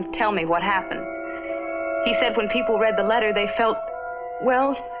 I made him tell me what happened. He said when people read the letter, they felt,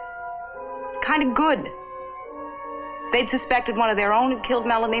 well, kind of good. They'd suspected one of their own had killed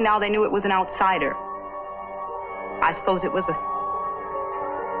Melanie. Now they knew it was an outsider. I suppose it was a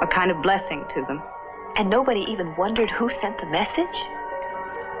kind of blessing to them. And nobody even wondered who sent the message?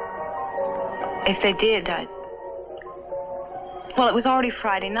 If they did, well, it was already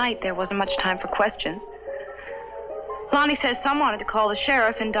Friday night. There wasn't much time for questions. Lonnie says some wanted to call the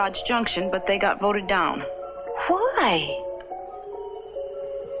sheriff in Dodge Junction, but they got voted down. Why?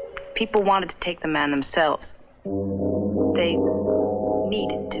 People wanted to take the man themselves. They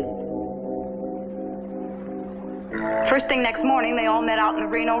needed to. First thing next morning, they all met out in the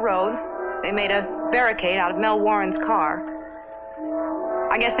Reno Road. They made a barricade out of Mel Warren's car.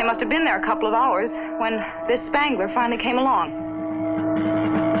 I guess they must have been there a couple of hours when this Spangler finally came along.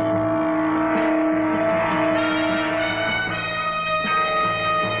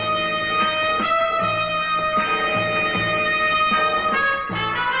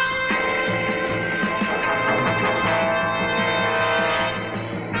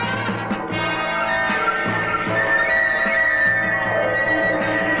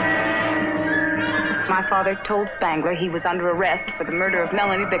 My father told Spangler he was under arrest for the murder of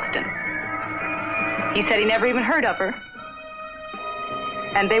Melanie Bixton. He said he never even heard of her.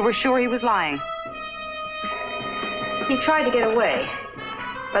 And they were sure he was lying. He tried to get away,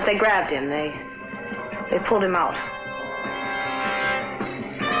 but they grabbed him. They pulled him out.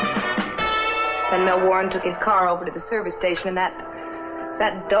 Then Mel Warren took his car over to the service station, and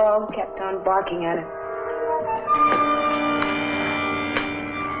that dog kept on barking at him.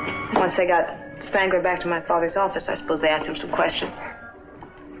 Once they got Spangler back to my father's office, I suppose they asked him some questions.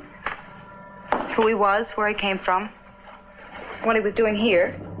 Who he was, where he came from, what he was doing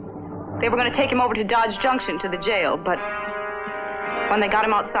here. They were going to take him over to Dodge Junction to the jail, but when they got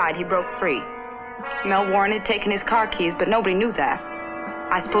him outside, he broke free. Mel Warren had taken his car keys, but nobody knew that.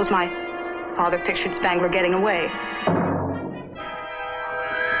 I suppose my father pictured Spangler getting away.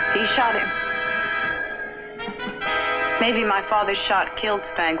 He shot him. Maybe my father's shot killed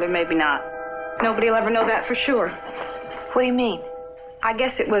Spangler, maybe not. Nobody will ever know that for sure. What do you mean? I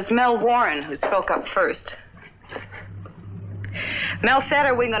guess it was Mel Warren who spoke up first. Mel said,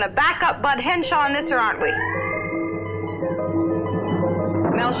 "Are we going to back up Bud Henshaw on this, or aren't we?"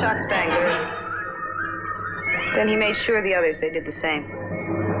 Mel shot Spangler. Then he made sure the others, they did the same.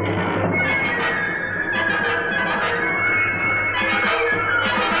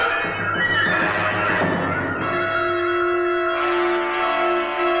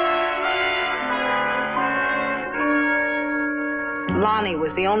 Lonnie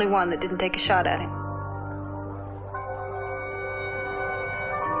was the only one that didn't take a shot at him.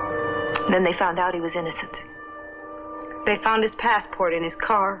 Then they found out he was innocent. They found his passport in his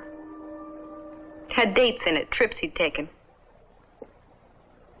car. It had dates in it, trips he'd taken.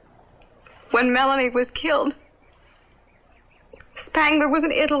 When Melanie was killed, Spangler was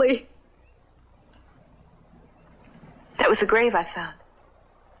in Italy. That was the grave I found.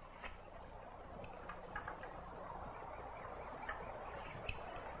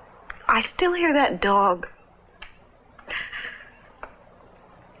 I still hear that dog.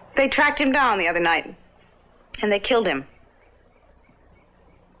 They tracked him down the other night, and they killed him.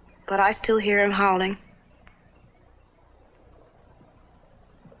 But I still hear him howling.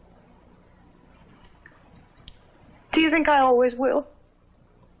 Do you think I always will?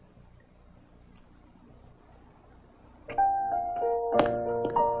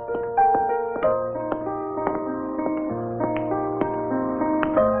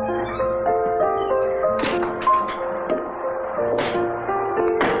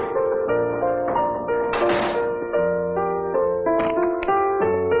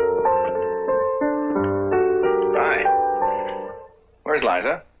 Where's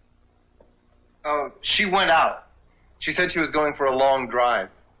Liza? Oh, she went out. She said she was going for a long drive.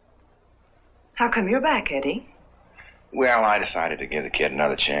 How come you're back, Eddie? Well, I decided to give the kid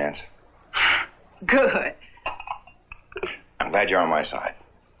another chance. Good. I'm glad you're on my side.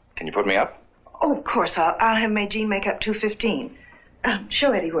 Can you put me up? Oh, of course. I'll have Maygene make up 2:15.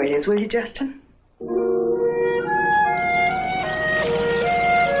 Show Eddie where it is, will you, Justin?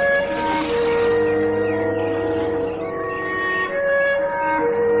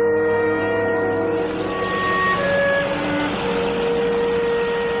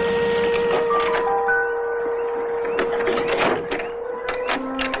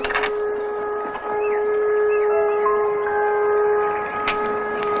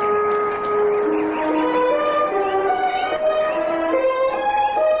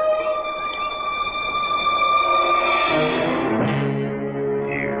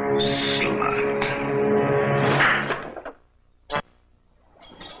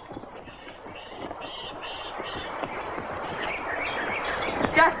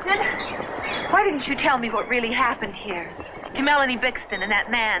 You tell me what really happened here to Melanie Bixton and that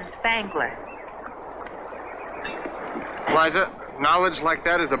man, Spangler. Liza, knowledge like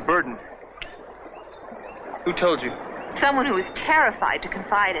that is a burden. Who told you? Someone who was terrified to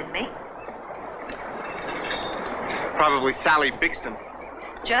confide in me. Probably Sally Bixton.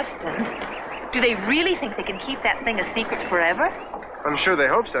 Justin, do they really think they can keep that thing a secret forever? I'm sure they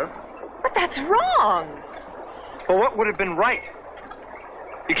hope so. But that's wrong. Well, what would have been right?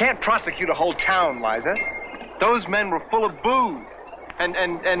 You can't prosecute a whole town, Liza. Those men were full of booze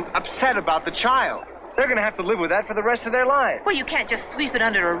and upset about the child. They're going to have to live with that for the rest of their lives. Well, you can't just sweep it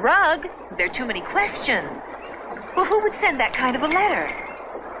under a rug. There are too many questions. Well, who would send that kind of a letter?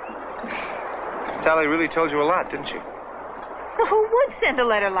 Sally really told you a lot, didn't she? Well, who would send a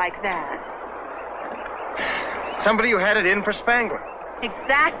letter like that? Somebody who had it in for Spangler.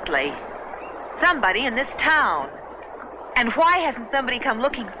 Exactly. Somebody in this town. And why hasn't somebody come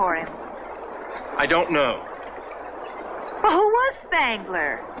looking for him? I don't know. Well, who was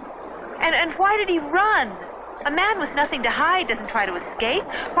Spangler? And why did he run? A man with nothing to hide doesn't try to escape.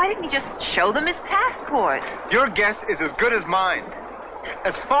 Why didn't he just show them his passport? Your guess is as good as mine.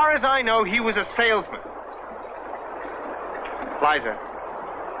 As far as I know, he was a salesman. Liza,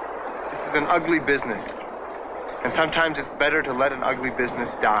 this is an ugly business. And sometimes it's better to let an ugly business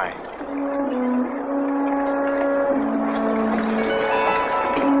die.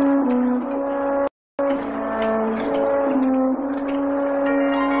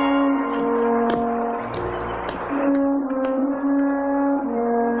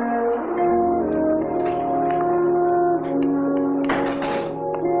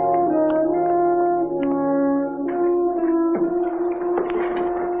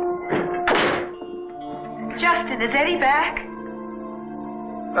 Justin, is Eddie back?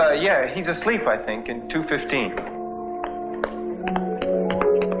 Yeah, he's asleep, I think, in 215.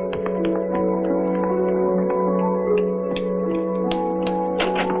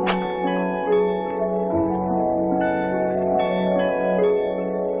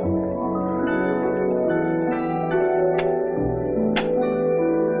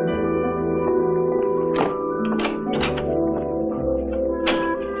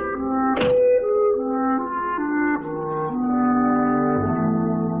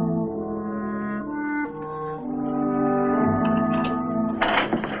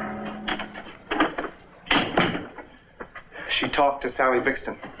 She talked to Sally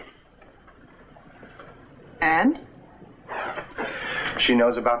Bixton. And? She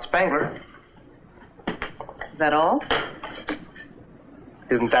knows about Spangler. Is that all?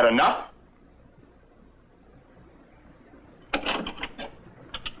 Isn't that enough?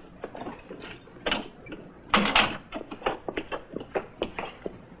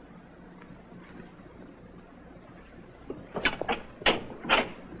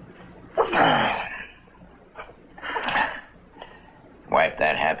 Wipe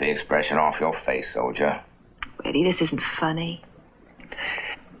that happy expression off your face, soldier. Eddie, this isn't funny.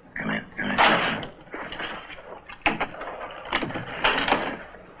 Come in.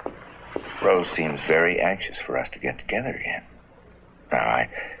 Rose seems very anxious for us to get together again. Now, I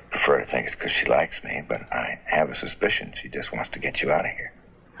prefer to think it's because she likes me, but I have a suspicion she just wants to get you out of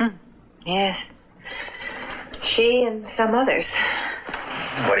here. Yes. She and some others.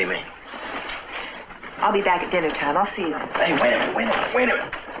 What do you mean? I'll be back at dinner time. I'll see you. Hey, wait a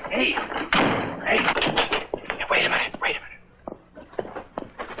minute. Hey, wait a minute.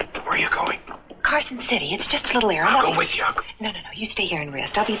 Where are you going? Carson City. It's just a little errand. I'll go with you. No. You stay here and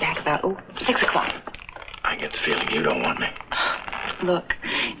rest. I'll be back about, 6 o'clock. I get the feeling you don't want me. Look,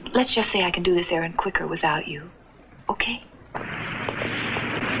 let's just say I can do this errand quicker without you. Okay?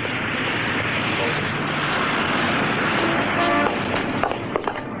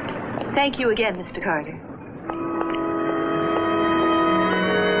 Thank you again, Mr. Carter.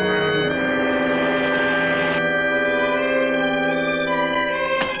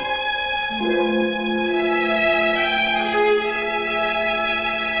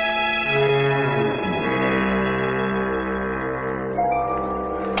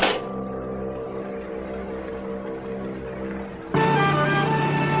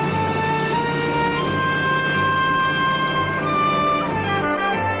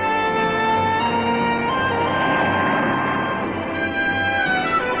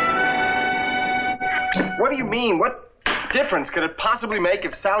 What do you mean? What difference could it possibly make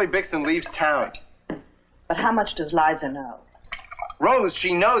if Sally Bixton leaves town? But how much does Liza know? Rose,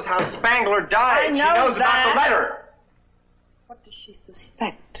 she knows how Spangler died. I know she knows that. about the letter. What does she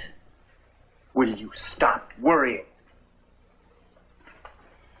suspect? Will you stop worrying?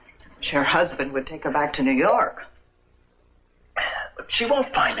 Her husband would take her back to New York. She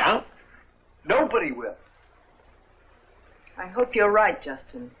won't find out. Nobody will. I hope you're right,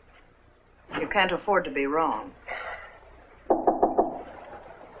 Justin. You can't afford to be wrong.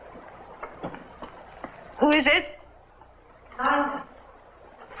 Who is it?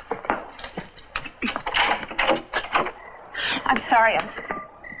 sorry.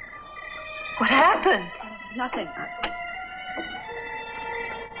 What happened? Nothing.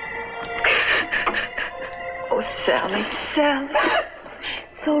 Oh, Sally. Sally.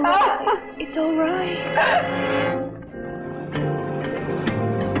 It's all right. It's all right.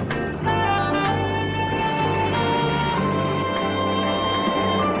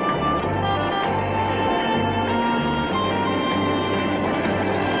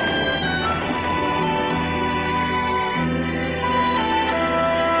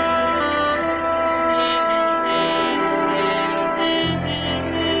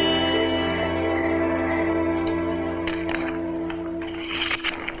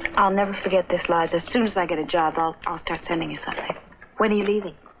 I'll never forget this, Liza. As soon as I get a job, I'll start sending you something. When are you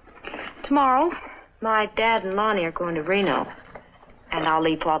leaving? Tomorrow. My dad and Lonnie are going to Reno. And I'll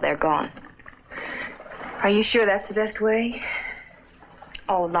leave while they're gone. Are you sure that's the best way?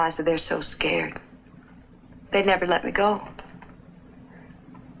 Oh, Liza, they're so scared. They'd never let me go.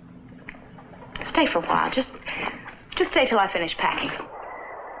 Stay for a while. Just stay till I finish packing.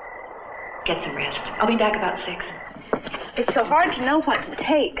 Get some rest. I'll be back about 6. It's so hard to know what to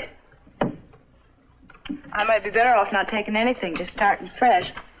take. I might be better off not taking anything, just starting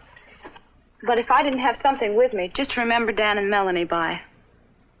fresh. But if I didn't have something with me, just to remember Dan and Melanie by,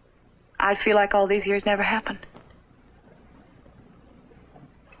 I'd feel like all these years never happened.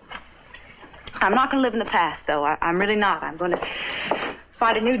 I'm not going to live in the past, though. I'm really not. I'm going to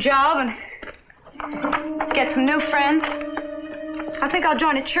find a new job and get some new friends. I think I'll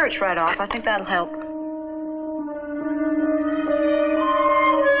join a church right off. I think that'll help.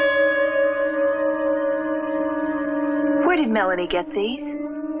 Where did Melanie get these?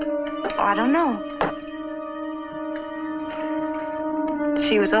 Oh, I don't know.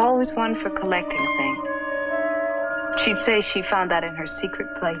 She was always one for collecting things. She'd say she found that in her secret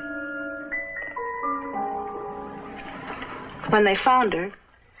place. When they found her,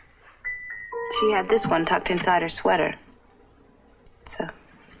 she had this one tucked inside her sweater. It's a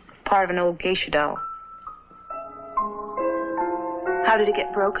part of an old geisha doll. How did it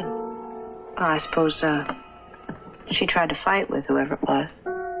get broken? Oh, I suppose, she tried to fight with whoever it was.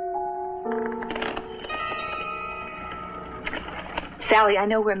 Sally, I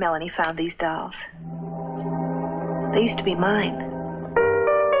know where Melanie found these dolls. They used to be mine.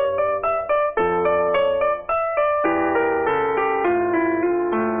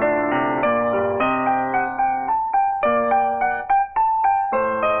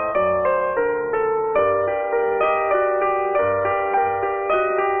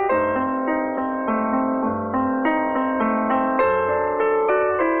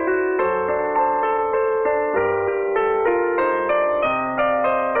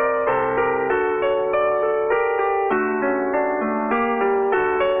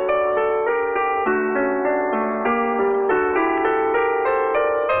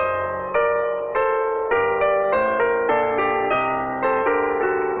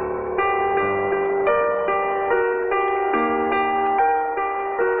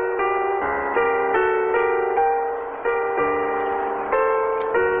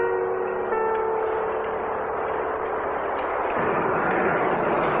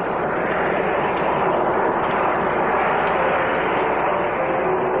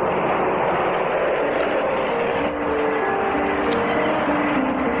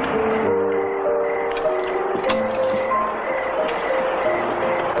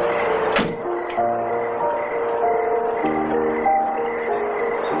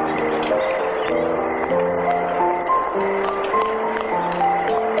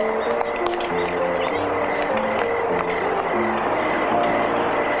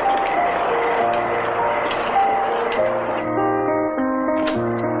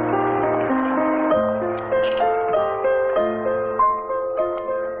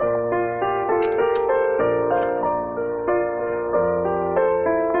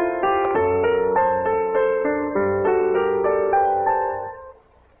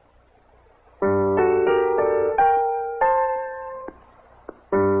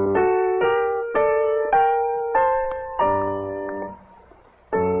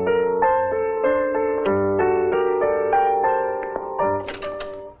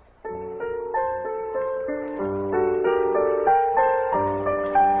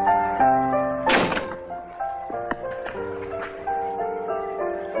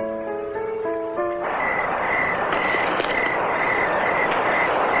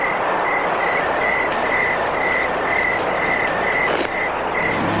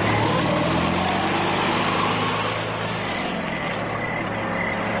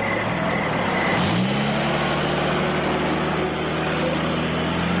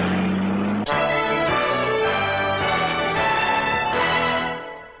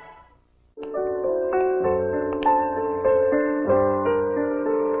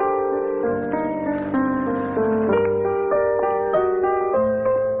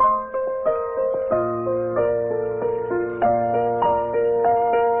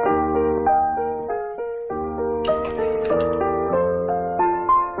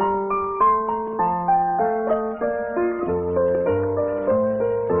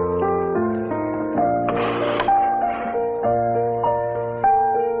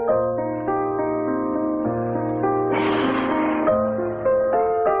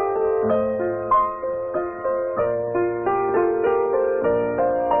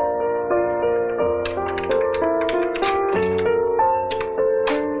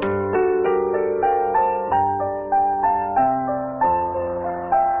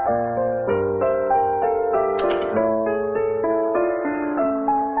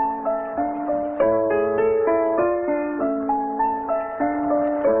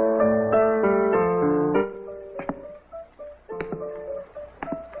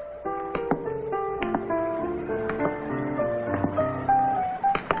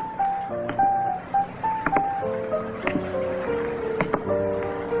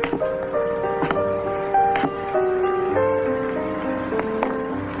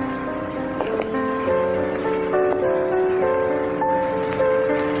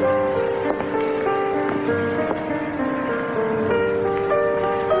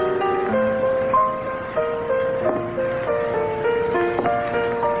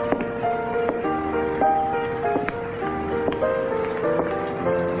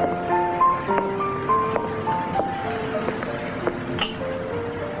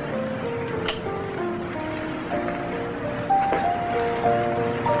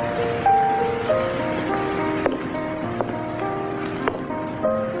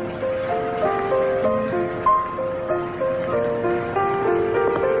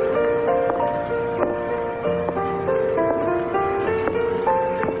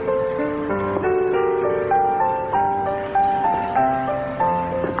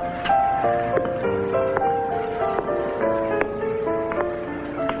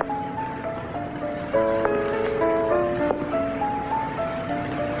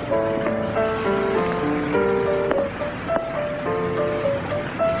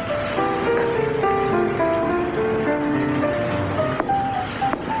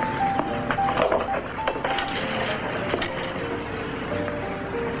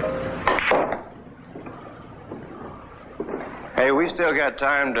 still got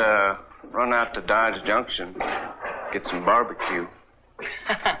time to run out to Dodge Junction, get some barbecue.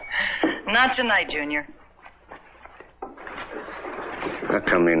 Not tonight, Junior. How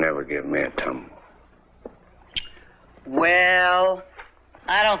come you never give me a tumble? Well,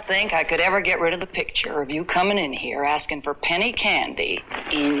 I don't think I could ever get rid of the picture of you coming in here asking for penny candy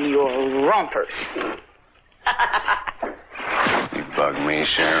in your rompers. You bug me,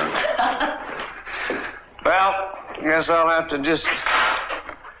 Sharon. Well, guess I'll have to just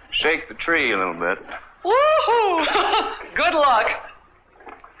shake the tree a little bit. Woohoo! Good luck.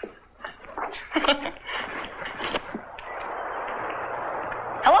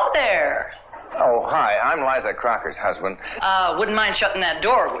 Hello there. Oh, hi. I'm Liza Crocker's husband. Wouldn't mind shutting that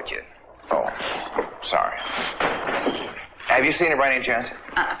door, would you? Oh, sorry. Have you seen her by any chance?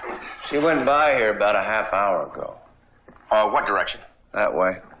 She went by here about a half hour ago. What direction? That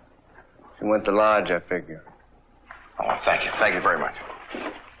way. She went to Lodge, I figure. Oh, thank you. Thank you very much.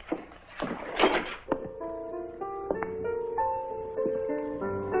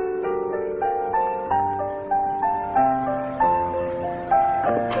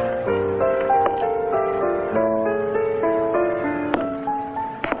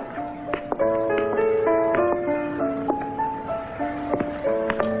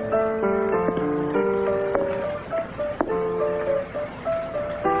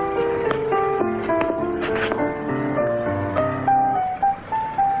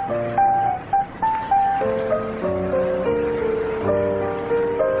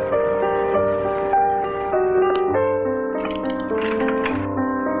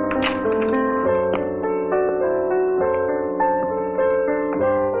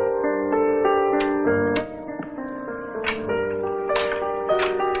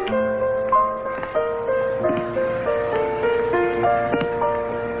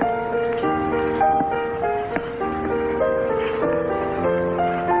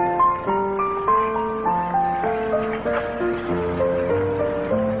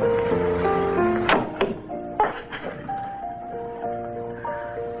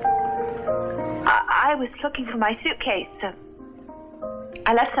 I was looking for my suitcase.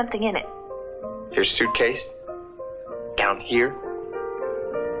 I left something in it. Your suitcase? Down here?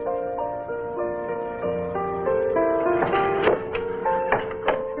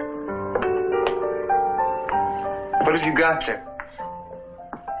 What have you got there?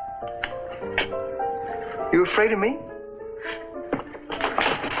 You afraid of me?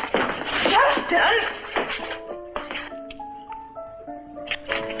 Justin!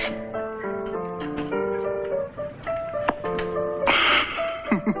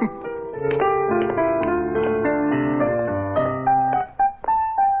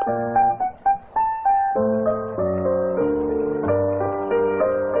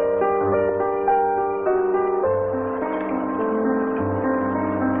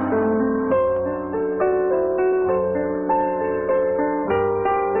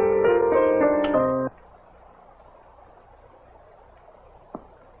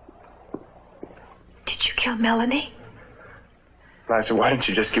 Melanie? Liza, why didn't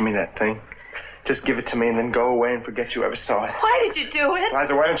you just give me that thing? Just give it to me and then go away and forget you ever saw it. Why did you do it?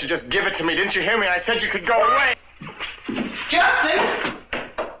 Liza, why don't you just give it to me? Didn't you hear me? I said you could go away. Justin!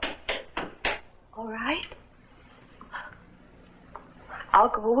 All right. I'll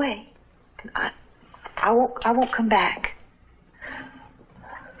go away. I won't come back.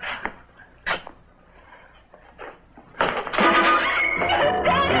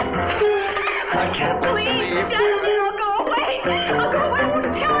 I can't Please, Justin, I'll go away. I'll go away. I won't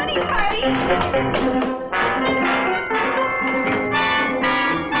tell anybody.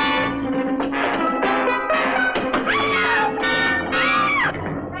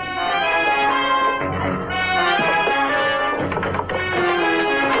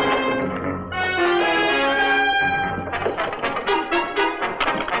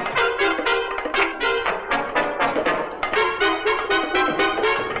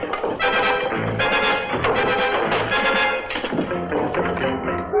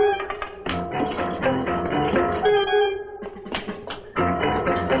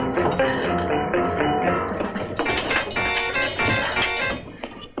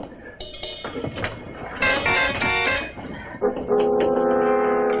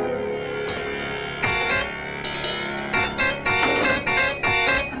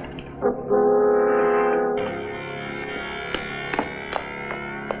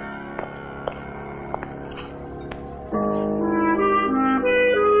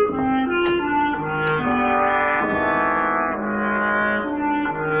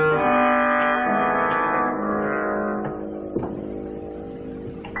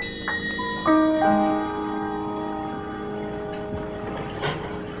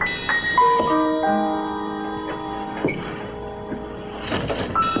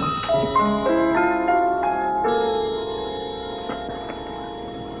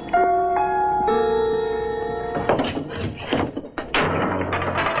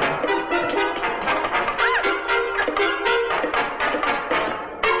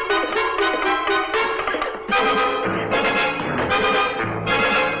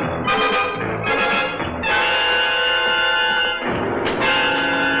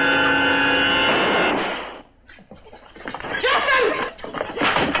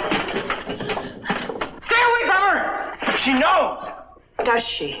 Does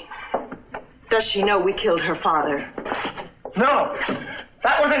she? Does she know we killed her father? No!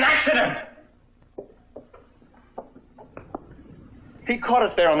 That was an accident! He caught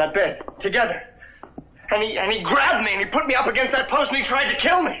us there on that bed, together. And he grabbed me and he put me up against that post and he tried to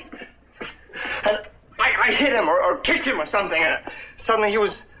kill me. And I hit him or kicked him or something. And suddenly he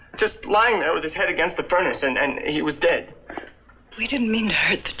was just lying there with his head against the furnace and he was dead. We didn't mean to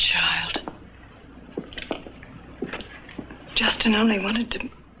hurt the child. Justin only wanted to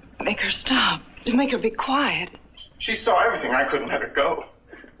make her stop, to make her be quiet. She saw everything. I couldn't let her go.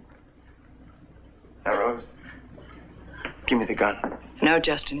 Now, Rose, give me the gun. No,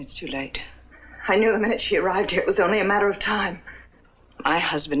 Justin, it's too late. I knew the minute she arrived here it was only a matter of time. My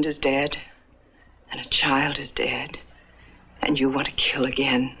husband is dead, and a child is dead, and you want to kill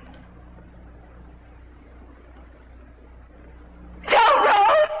again. No,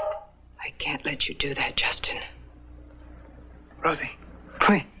 Rose! I can't let you do that, Justin. Rosie,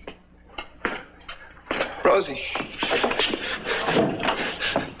 please. Rosie.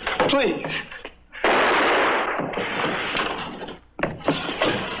 Please.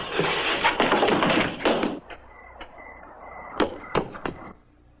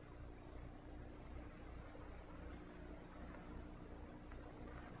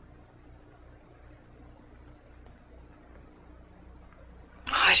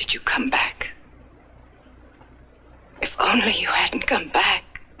 Why did you come back? If only you hadn't come back.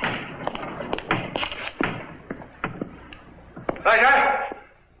 Right.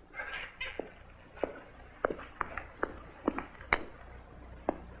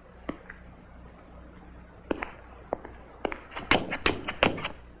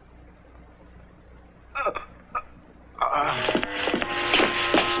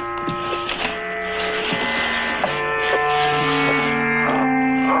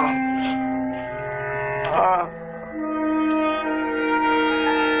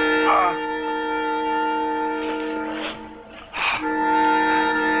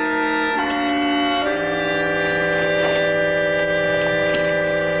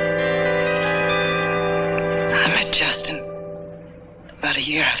 Justin, about a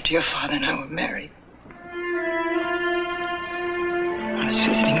year after your father and I were married. I was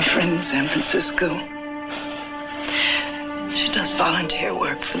visiting a friend in San Francisco. She does volunteer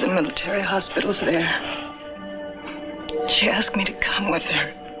work for the military hospitals there. She asked me to come with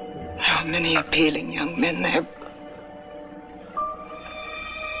her. There were many appealing young men there.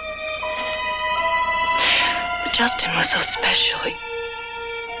 But Justin was so special.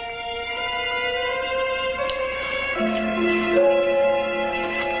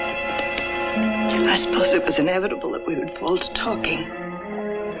 I suppose it was inevitable that we would fall to talking.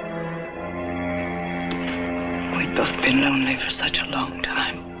 We'd both been lonely for such a long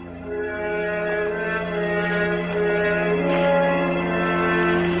time.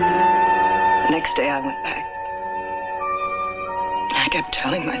 The next day I went back. I kept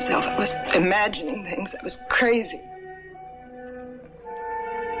telling myself I was imagining things. I was crazy.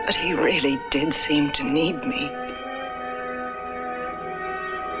 But he really did seem to need me.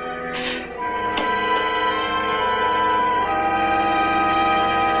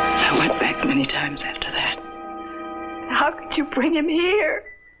 I went back many times after that. How could you bring him here?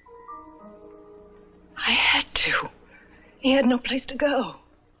 I had to. He had no place to go.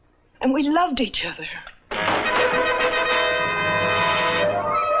 And we loved each other.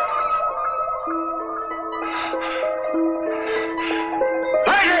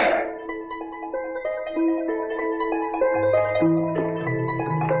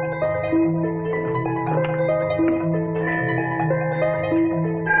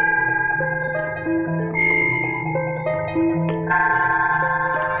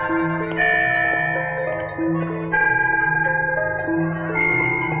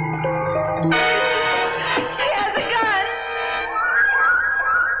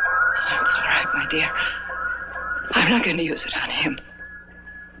 I'm not going to use it on him.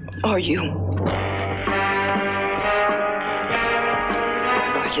 Or you.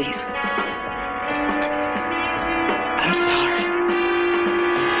 Elise. I'm sorry.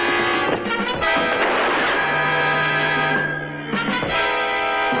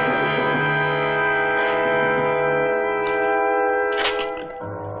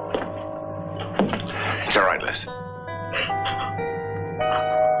 It's all right, Liz.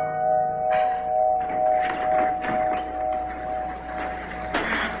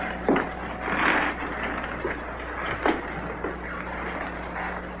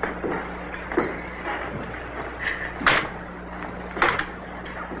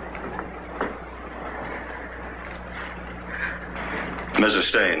 Mrs.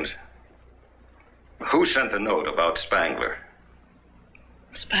 Staines, who sent the note about Spangler?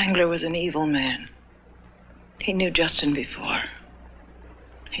 Spangler was an evil man. He knew Justin before.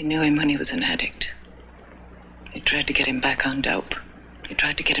 He knew him when he was an addict. He tried to get him back on dope. He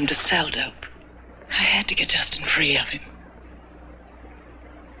tried to get him to sell dope. I had to get Justin free of him.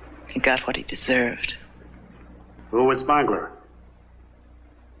 He got what he deserved. Who was Spangler?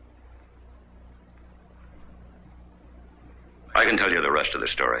 I can tell you the rest of the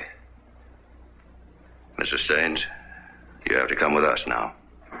story. Mrs. Staines, you have to come with us now.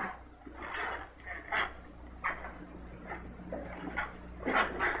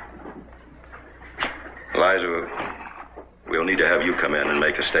 Eliza, we'll need to have you come in and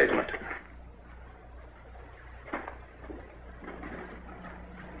make a statement.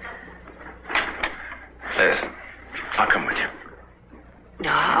 Liz, I'll come with you.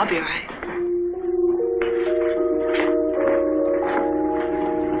 No, I'll be all right.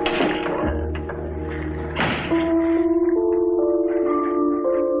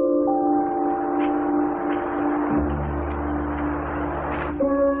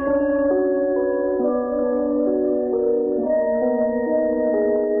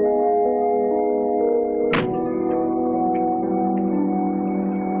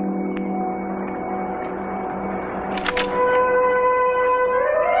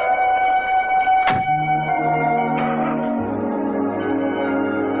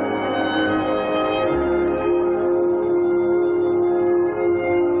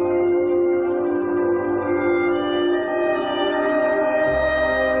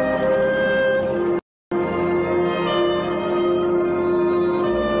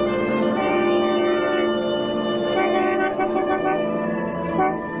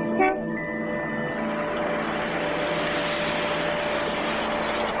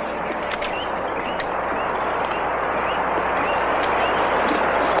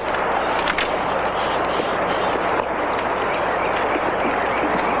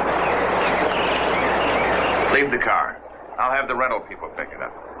 Leave the car. I'll have the rental people pick it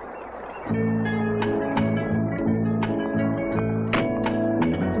up.